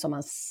det som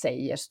man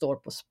säger står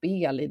på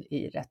spel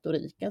i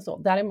retoriken. Så.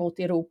 Däremot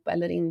Europa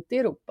eller inte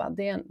Europa,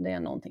 det är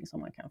någonting som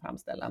man kan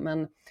framställa.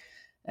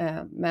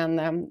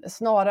 Men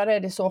snarare är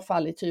det i så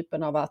fall i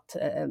typen av att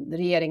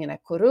regeringen är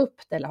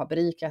korrupt eller har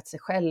berikat sig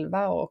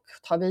själva, och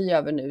tar vi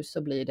över nu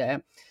så blir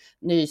det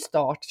ny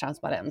start,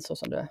 transparens, och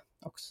som det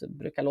också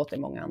brukar låta i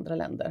många andra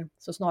länder.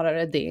 Så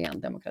snarare är det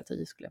en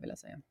demokrati, skulle jag vilja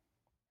säga.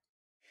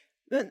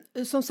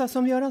 Men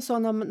som Göran sa,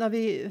 när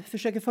vi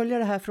försöker följa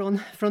det här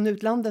från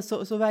utlandet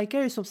så verkar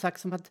det som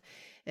sagt som att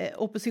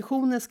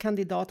oppositionens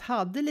kandidat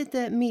hade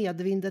lite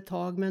medvind ett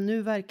tag, men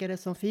nu verkar det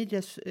som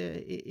Fidesz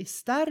är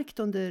starkt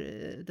under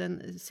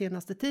den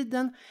senaste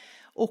tiden,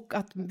 och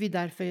att vi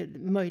därför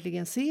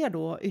möjligen ser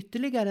då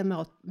ytterligare en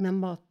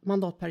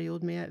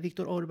mandatperiod med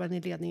Viktor Orban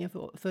i ledningen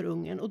för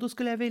Ungern. Och då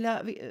skulle jag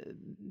vilja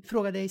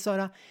fråga dig,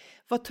 Sara,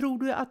 vad tror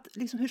du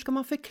hur ska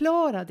man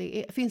förklara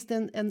det? Finns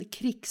det en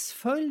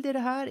krigsföljd i det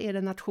här? Är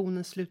det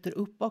nationen sluter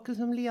upp bakom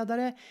som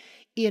ledare?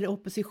 Är det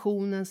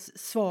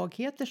oppositionens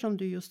svagheter som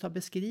du just har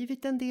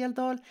beskrivit en del,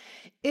 Dahl?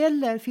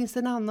 Eller finns det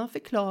en annan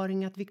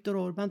förklaring, att Viktor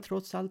Orban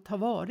trots allt har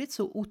varit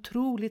så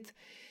otroligt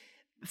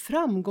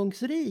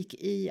framgångsrik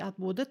i att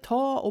både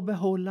ta och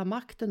behålla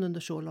makten under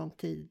så lång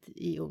tid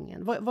i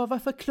Ungern?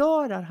 Vad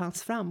förklarar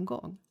hans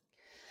framgång?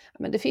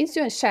 Men det finns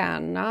ju en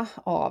kärna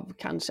av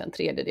kanske en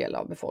tredjedel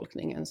av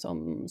befolkningen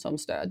som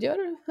stödjer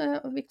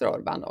Viktor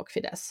Orbán och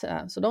Fidesz.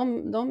 Så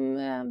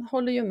de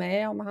håller ju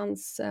med om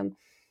hans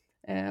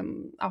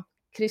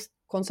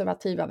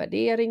konservativa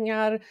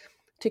värderingar,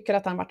 tycker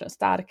att han varit en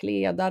stark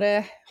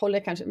ledare, håller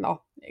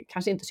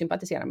kanske inte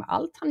sympatiserar med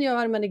allt han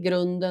gör, men i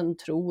grunden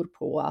tror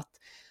på att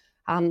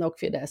han och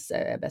Fidesz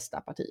är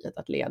bästa partiet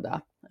att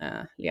leda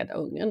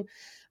Ungern.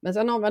 Men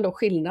sen har man då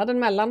skillnaden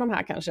mellan de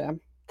här kanske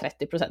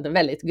 30%,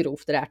 väldigt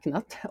grovt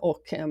räknat,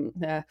 och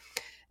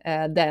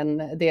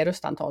det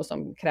röstantal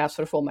som krävs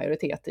för att få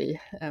majoritet i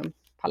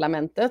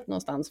parlamentet,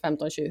 någonstans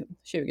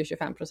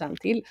 15-20-25%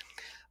 till.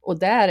 Och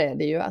där är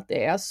det ju att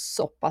det är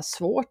så pass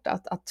svårt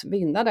att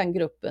vinna den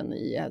gruppen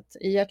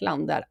i ett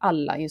land där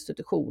alla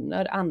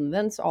institutioner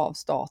används av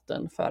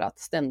staten för att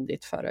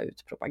ständigt föra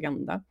ut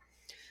propaganda.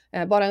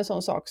 Bara en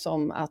sån sak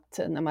som att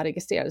när man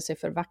registrerade sig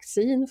för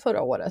vaccin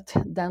förra året,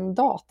 den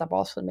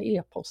databasen med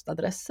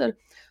e-postadresser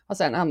har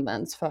sedan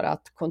använts för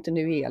att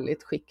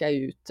kontinuerligt skicka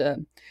ut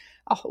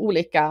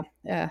olika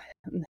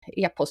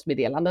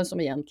e-postmeddelanden som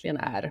egentligen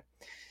är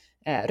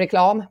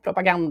reklam,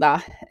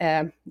 propaganda,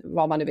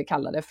 vad man nu vill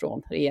kalla det,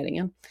 från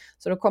regeringen.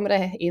 Så då kommer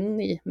det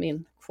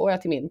in får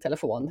jag till min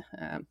telefon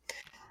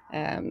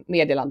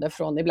meddelande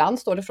från, ibland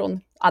står det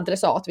från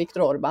adressat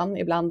Viktor Orbán,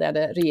 ibland är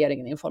det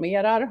regeringen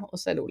informerar, och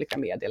så är det olika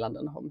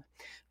meddelanden om,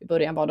 i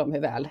början var de hur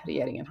väl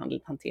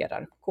regeringen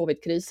hanterar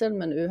covid-krisen,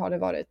 men nu har det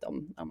varit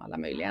om alla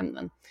möjliga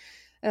ämnen.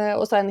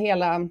 Och sen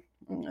hela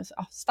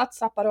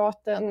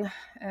statsapparaten,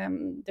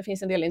 det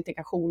finns en del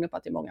indikationer på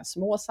att i många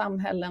små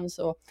samhällen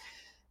så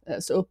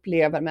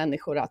upplever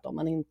människor att om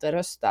man inte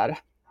röstar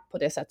på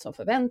det sätt som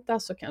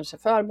förväntas så kanske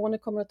förmåner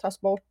kommer att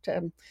tas bort.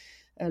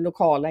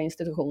 Lokala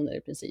institutioner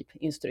i princip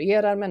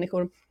instruerar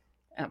människor.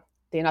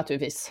 Det är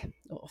naturligtvis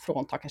att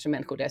frånta kanske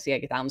människor deras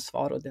eget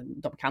ansvar, och det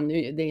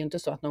är ju inte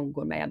så att någon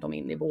går med dem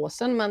in i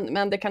båsen,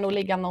 men det kan nog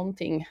ligga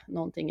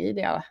någonting i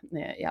det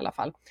i alla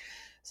fall.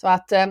 Så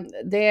att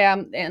det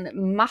är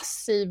en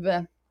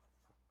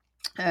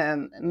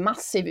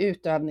massiv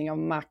utövning av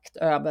makt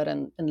över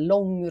en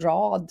lång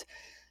rad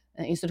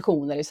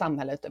institutioner i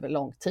samhället över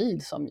lång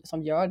tid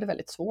som gör det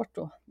väldigt svårt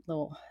att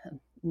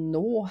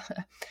nå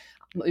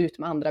ut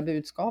med andra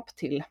budskap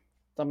till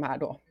de här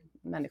då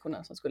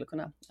människorna som skulle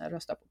kunna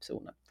rösta på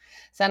oppositionen.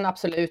 Sen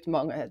absolut,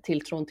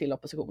 tilltron till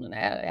oppositionen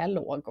är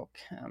låg, och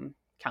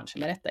kanske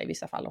med rätta i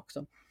vissa fall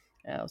också,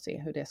 och se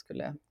hur det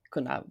skulle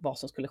kunna, vad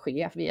som skulle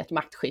ske vid ett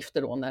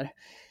maktskifte då när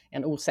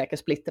en osäker,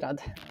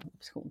 splittrad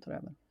opposition tar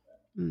över.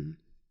 Mm.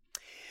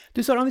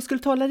 Du sa, om vi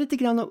skulle tala lite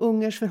grann om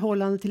Ungerns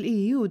förhållande till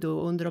EU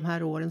då under de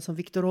här åren som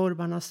Viktor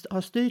Orbán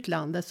har styrt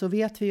landet, så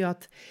vet vi ju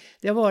att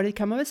det har varit,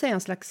 kan man väl säga,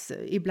 en slags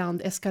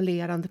ibland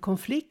eskalerande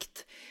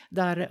konflikt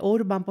där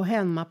Orbán på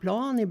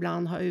hemmaplan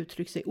ibland har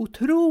uttryckt sig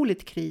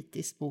otroligt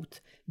kritiskt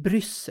mot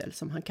Bryssel,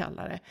 som han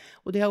kallar det.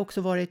 Och det har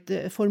också varit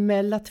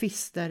formella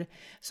tvister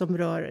som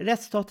rör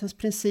rättsstatens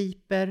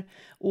principer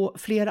och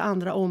flera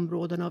andra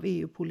områden av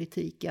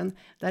EU-politiken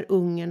där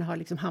Ungern har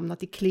liksom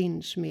hamnat i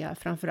clinch med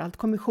framförallt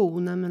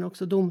kommissionen, men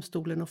också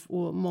domstolen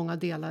och många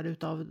delar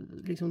utav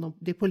liksom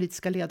det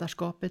politiska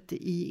ledarskapet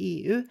i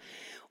EU.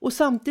 Och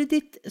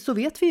samtidigt så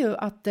vet vi ju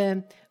att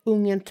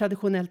Ungern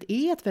traditionellt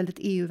är ett väldigt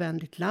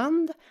EU-vänligt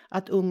land,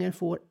 att Ungern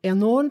får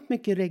enormt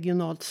mycket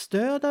regionalt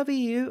stöd av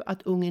EU,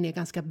 att Ungern är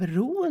ganska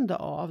beroende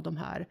av de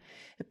här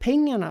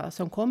pengarna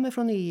som kommer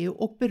från EU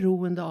och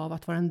beroende av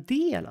att vara en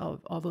del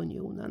av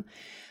unionen.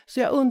 Så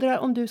jag undrar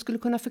om du skulle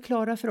kunna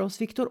förklara för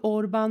oss, Viktor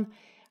Orbán,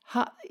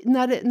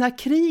 när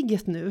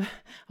kriget nu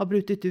har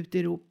brutit ut i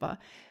Europa,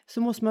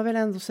 så måste man väl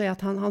ändå säga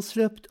att han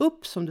slöpt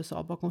upp, som du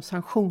sa, bakom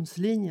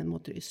sanktionslinjen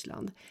mot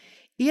Ryssland.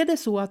 Är det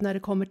så att när det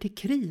kommer till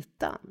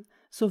kritan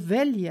så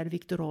väljer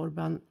Viktor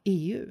Orbán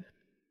EU?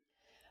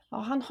 Ja,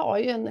 han har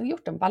ju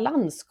gjort en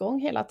balansgång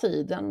hela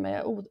tiden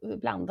med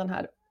ibland den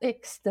här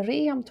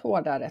extremt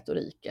hårda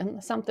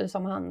retoriken, samtidigt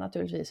som han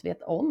naturligtvis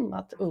vet om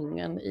att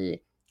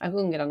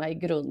ungrarna i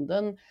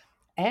grunden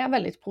är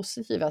väldigt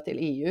positiva till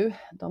EU.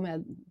 De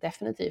är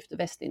definitivt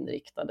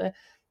västinriktade,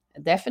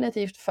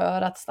 definitivt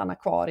för att stanna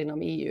kvar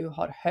inom EU,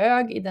 har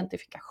hög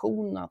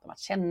identifikation, att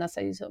känna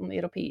sig som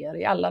europeer.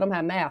 I alla de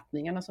här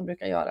mätningarna som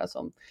brukar göras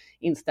som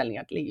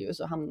inställningar till EU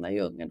så hamnar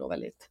ju Ungern då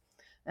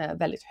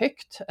väldigt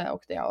högt,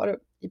 och det har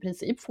i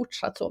princip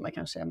fortsatt så med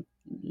kanske en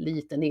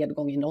liten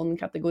nedgång i någon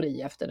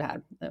kategori efter det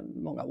här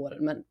många år,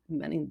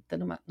 men inte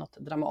något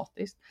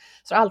dramatiskt.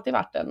 Så det har alltid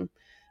varit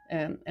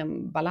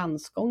en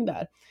balansgång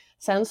där.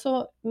 Sen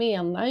så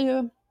menar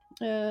ju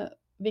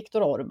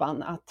Viktor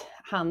Orbán att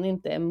han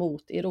inte är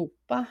emot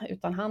Europa,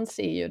 utan han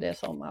ser ju det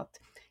som att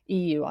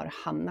EU har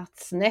hamnat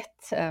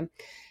snett.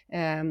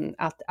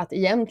 Att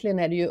egentligen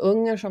är det ju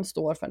Ungern som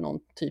står för någon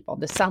typ av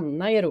det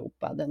sanna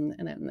Europa, den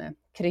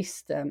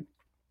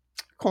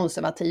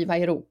konservativa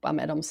Europa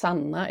med de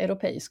sanna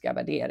europeiska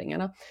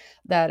värderingarna,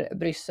 där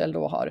Bryssel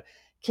då har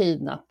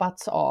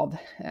kidnappats av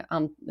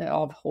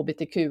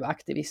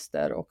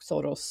hbtq-aktivister och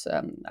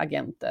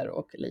Soros-agenter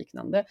och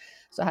liknande.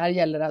 Så här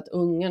gäller det att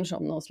Ungern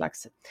som någon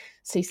slags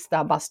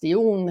sista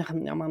bastion,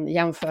 man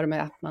jämför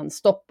med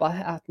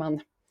att man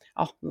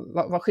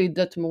var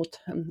skyddet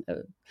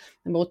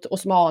mot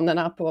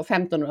osmanerna på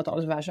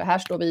 1500-talet. Så här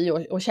står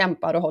vi och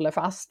kämpar och håller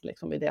fast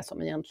liksom, vid det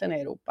som egentligen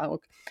är Europa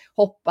och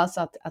hoppas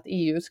att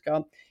EU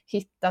ska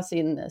hitta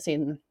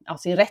sin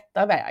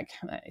rätta väg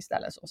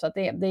istället. Så att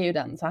det är ju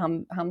den.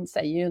 Så han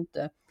säger ju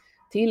inte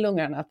till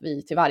ungarna att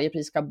vi till varje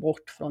pris ska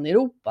bort från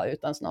Europa,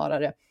 utan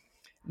snarare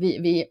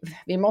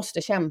vi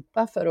måste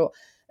kämpa för att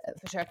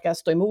försöka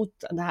stå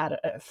emot det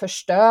här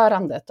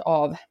förstörandet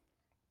av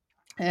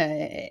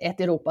ett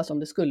Europa som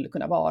det skulle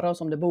kunna vara och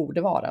som det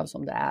borde vara och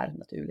som det är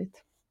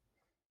naturligt.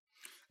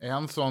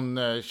 En sån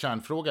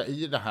kärnfråga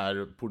i det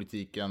här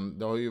politiken,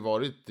 det har ju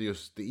varit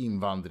just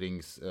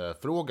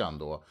invandringsfrågan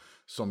då,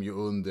 som ju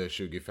under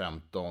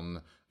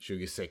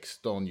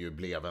 2015-2016 ju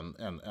blev en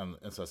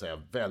så att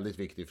säga väldigt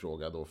viktig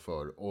fråga då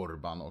för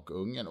Orbán och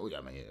Ungern och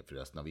för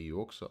resten av EU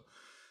också.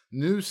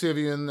 Nu ser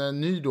vi ju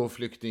en ny då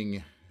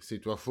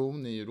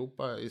flyktingsituation i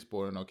Europa i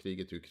spåren av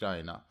kriget i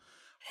Ukraina.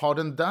 Har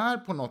den där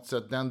på något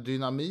sätt, den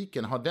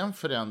dynamiken, har den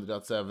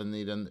förändrats även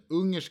i den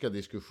ungerska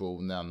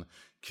diskussionen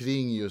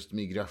kring just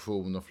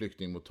migration och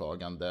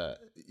flyktingmottagande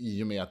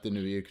i och med att det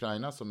nu är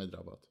Ukraina som är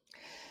drabbat?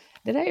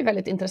 Det där är ett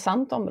väldigt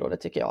intressant område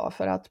tycker jag,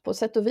 för att på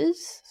sätt och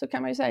vis så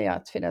kan man ju säga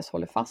att Fidesz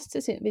håller fast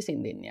vid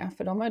sin linje,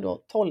 för de har ju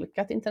då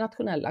tolkat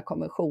internationella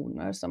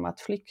konventioner som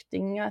att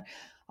flyktingar,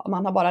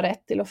 man har bara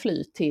rätt till att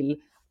fly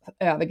till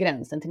över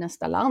gränsen till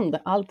nästa land.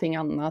 Allting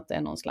annat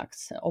är någon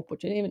slags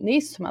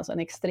opportunism, alltså en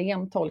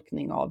extrem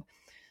tolkning av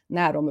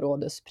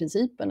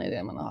närområdesprincipen i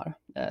det man har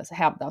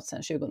hävdat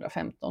sedan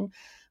 2015.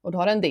 Och då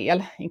har en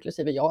del,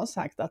 inklusive jag,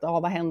 sagt att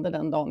vad händer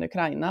den dagen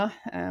Ukraina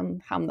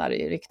hamnar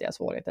i riktiga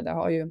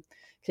svårigheter?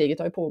 Kriget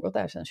har ju pågått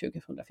där sedan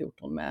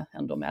 2014 med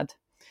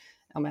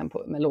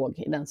låg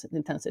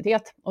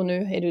intensitet. Och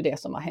nu är det ju det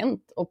som har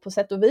hänt. Och på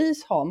sätt och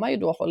vis har man ju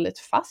då hållit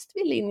fast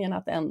vid linjen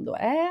att det ändå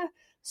är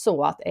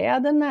så att är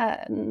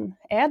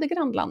det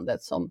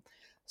grannlandet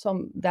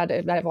som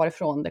där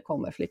varifrån det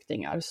kommer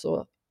flyktingar,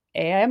 så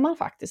är man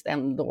faktiskt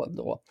ändå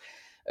då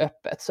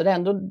öppet. Så det är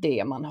ändå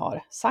det man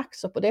har sagt.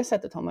 Så på det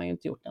sättet har man ju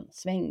inte gjort en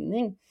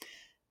svängning.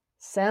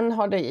 Sen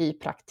har det i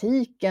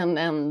praktiken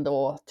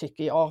ändå,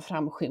 tycker jag,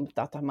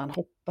 framskymtat att man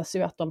hoppas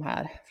ju att de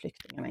här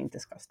flyktingarna inte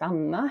ska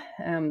stanna.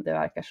 Det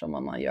verkar som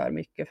om man gör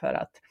mycket för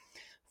att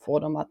få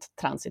dem att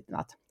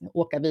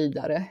åka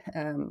vidare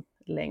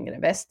längre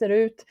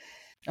västerut.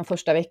 De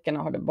första veckorna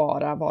har det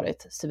bara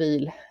varit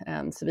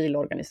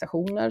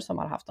civilorganisationer som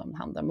har haft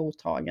hand om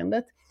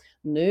mottagandet.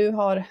 Nu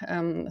har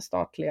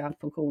statliga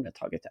funktioner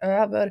tagit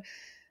över.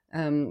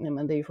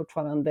 Men det är ju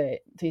fortfarande,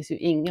 det finns ju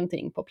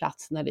ingenting på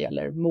plats när det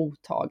gäller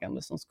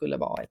mottagande som skulle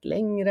vara ett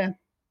längre,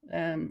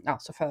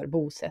 alltså för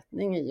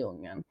bosättning i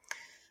Ungern.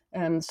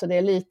 Så det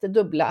är lite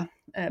dubbla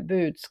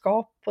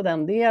budskap på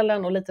den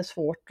delen och lite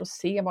svårt att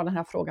se var den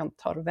här frågan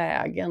tar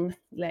vägen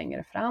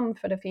längre fram.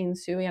 För det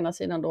finns ju å ena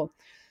sidan då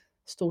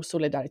stor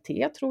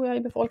solidaritet, tror jag, i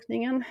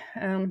befolkningen.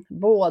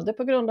 Både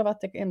på grund av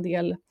att en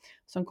del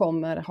som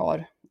kommer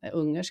har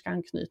ungersk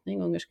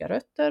anknytning, ungerska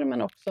rötter,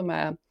 men också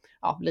med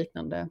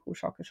liknande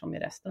orsaker som i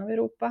resten av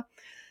Europa.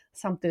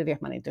 Samtidigt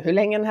vet man inte hur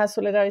länge den här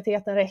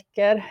solidariteten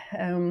räcker.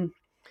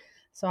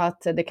 Så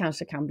att det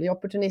kanske kan bli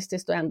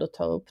opportunistiskt att ändå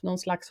ta upp någon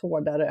slags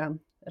hårdare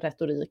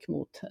retorik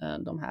mot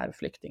de här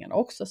flyktingarna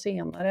också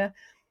senare.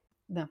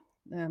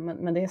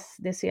 Men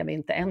det ser vi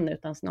inte än,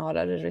 utan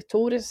snarare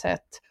retoriskt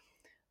sett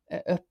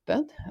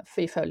öppet.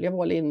 Vi följer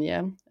vår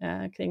linje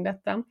kring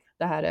detta.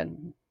 Det här är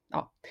en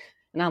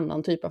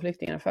annan typ av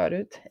flyktingar än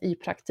förut. I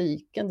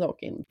praktiken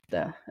dock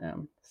inte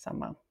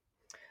samma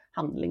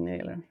handling när det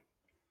gäller.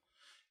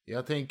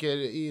 Jag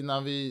tänker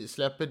innan vi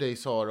släpper dig,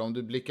 Sara, om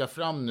du blickar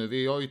fram nu.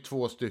 Vi har ju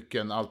 2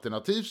 stycken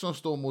alternativ som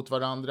står mot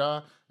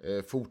varandra.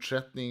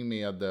 Fortsättning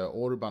med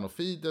Orbán och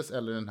Fidesz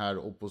eller den här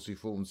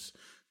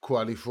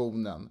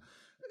oppositionskoalitionen.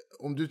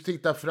 Om du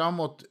tittar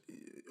framåt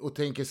och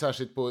tänker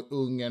särskilt på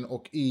Ungern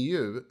och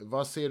EU,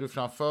 vad ser du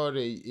framför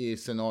dig i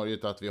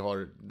scenariot att vi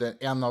har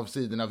en av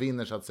sidorna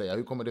vinner så att säga?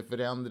 Hur kommer det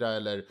förändra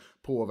eller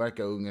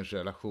påverka Ungerns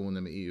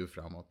relationer med EU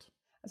framåt?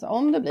 Alltså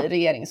om det blir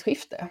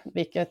regeringsskifte,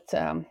 vilket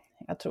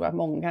jag tror att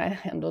många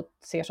ändå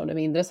ser som det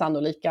mindre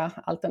sannolika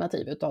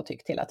alternativet och har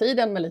tyckt hela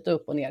tiden med lite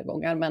upp- och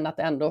nedgångar, men att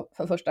det ändå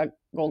för första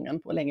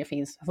gången på länge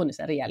funnits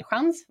en rejäl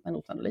chans, men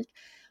osannolik.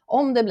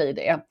 Om det blir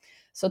det,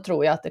 så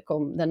tror jag att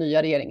den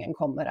nya regeringen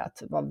kommer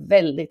att vara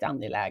väldigt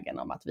angelägen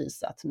om att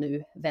visa att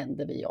nu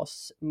vänder vi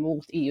oss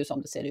mot EU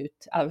som det ser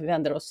ut. Vi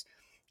vänder oss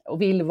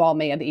och vill vara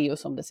med EU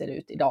som det ser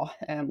ut idag.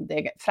 Det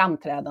är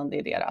framträdande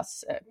i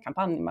deras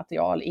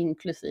kampanjmaterial,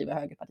 inklusive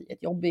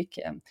högerpartiet Jobbik.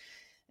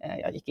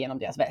 Jag gick igenom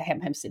deras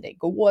hemsida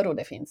igår och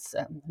det finns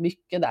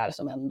mycket där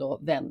som ändå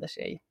vänder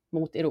sig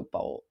mot Europa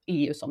och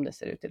EU som det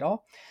ser ut idag.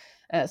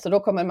 Så då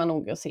kommer man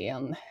nog att se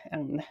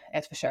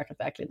ett försök att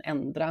verkligen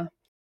ändra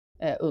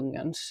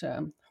Ungerns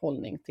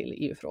hållning till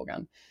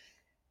EU-frågan.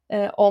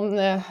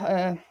 Om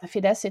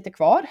Fidesz sitter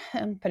kvar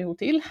en period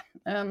till,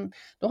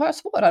 då har jag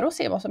svårare att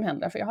se vad som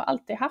händer, för jag har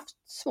alltid haft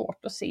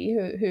svårt att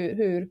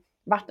se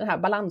vart den här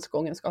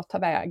balansgången ska ta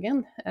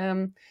vägen.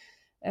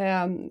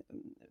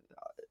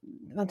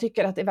 man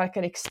tycker att det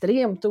verkar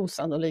extremt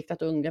osannolikt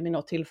att Ungern vid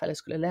något tillfälle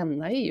skulle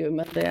lämna EU,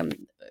 men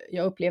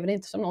jag upplever det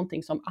inte som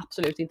någonting som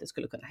absolut inte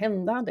skulle kunna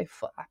hända. Det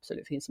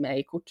absolut finns med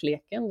i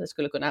kortleken. Det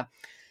skulle kunna,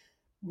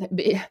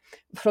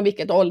 från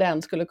vilket håll det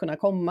än skulle kunna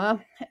komma,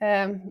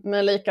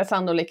 med lika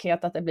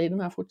sannolikhet att det blir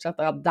den här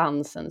fortsatta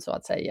dansen så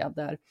att säga,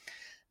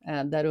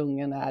 där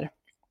Ungern är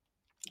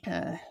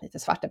lite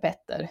Svarte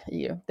Petter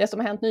i EU. Det som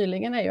har hänt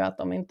nyligen är ju att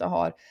de inte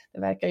har, det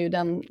verkar ju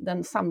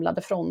den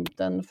samlade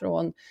fronten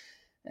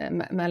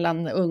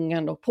mellan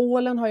Ungern och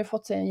Polen har ju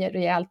fått sig en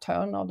rejäl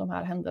törn av de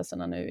här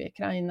händelserna nu i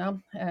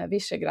Ukraina.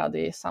 Visegrad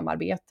i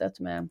samarbetet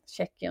med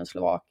Tjeckien,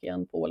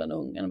 Slovakien, Polen och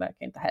Ungern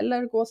verkar inte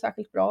heller gå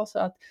särskilt bra, så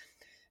att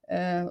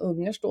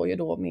Ungern står ju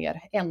då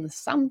mer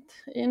ensamt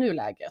i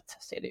nuläget,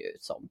 ser det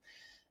ut som,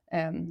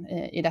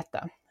 i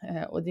detta.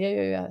 Och det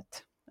är ju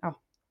ett,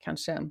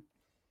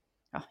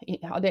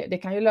 det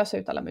kan ju lösa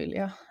ut alla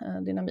möjliga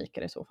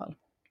dynamiker i så fall.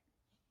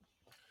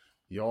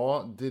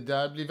 Ja, det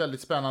där blir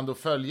väldigt spännande att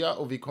följa,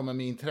 och vi kommer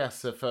med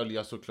intresse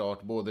följa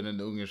såklart både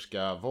den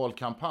ungerska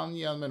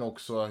valkampanjen men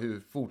också hur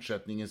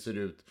fortsättningen ser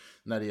ut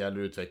när det gäller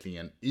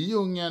utvecklingen i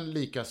Ungern,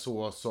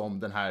 likaså som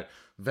den här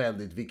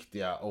väldigt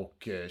viktiga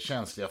och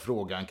känsliga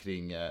frågan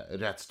kring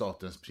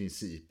rättsstatens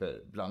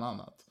principer bland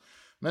annat.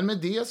 Men med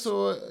det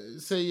så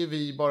säger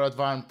vi bara ett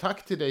varmt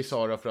tack till dig,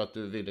 Sara, för att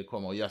du ville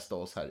komma och gästa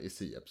oss här i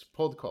Sieps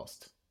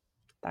podcast.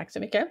 Tack så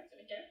mycket.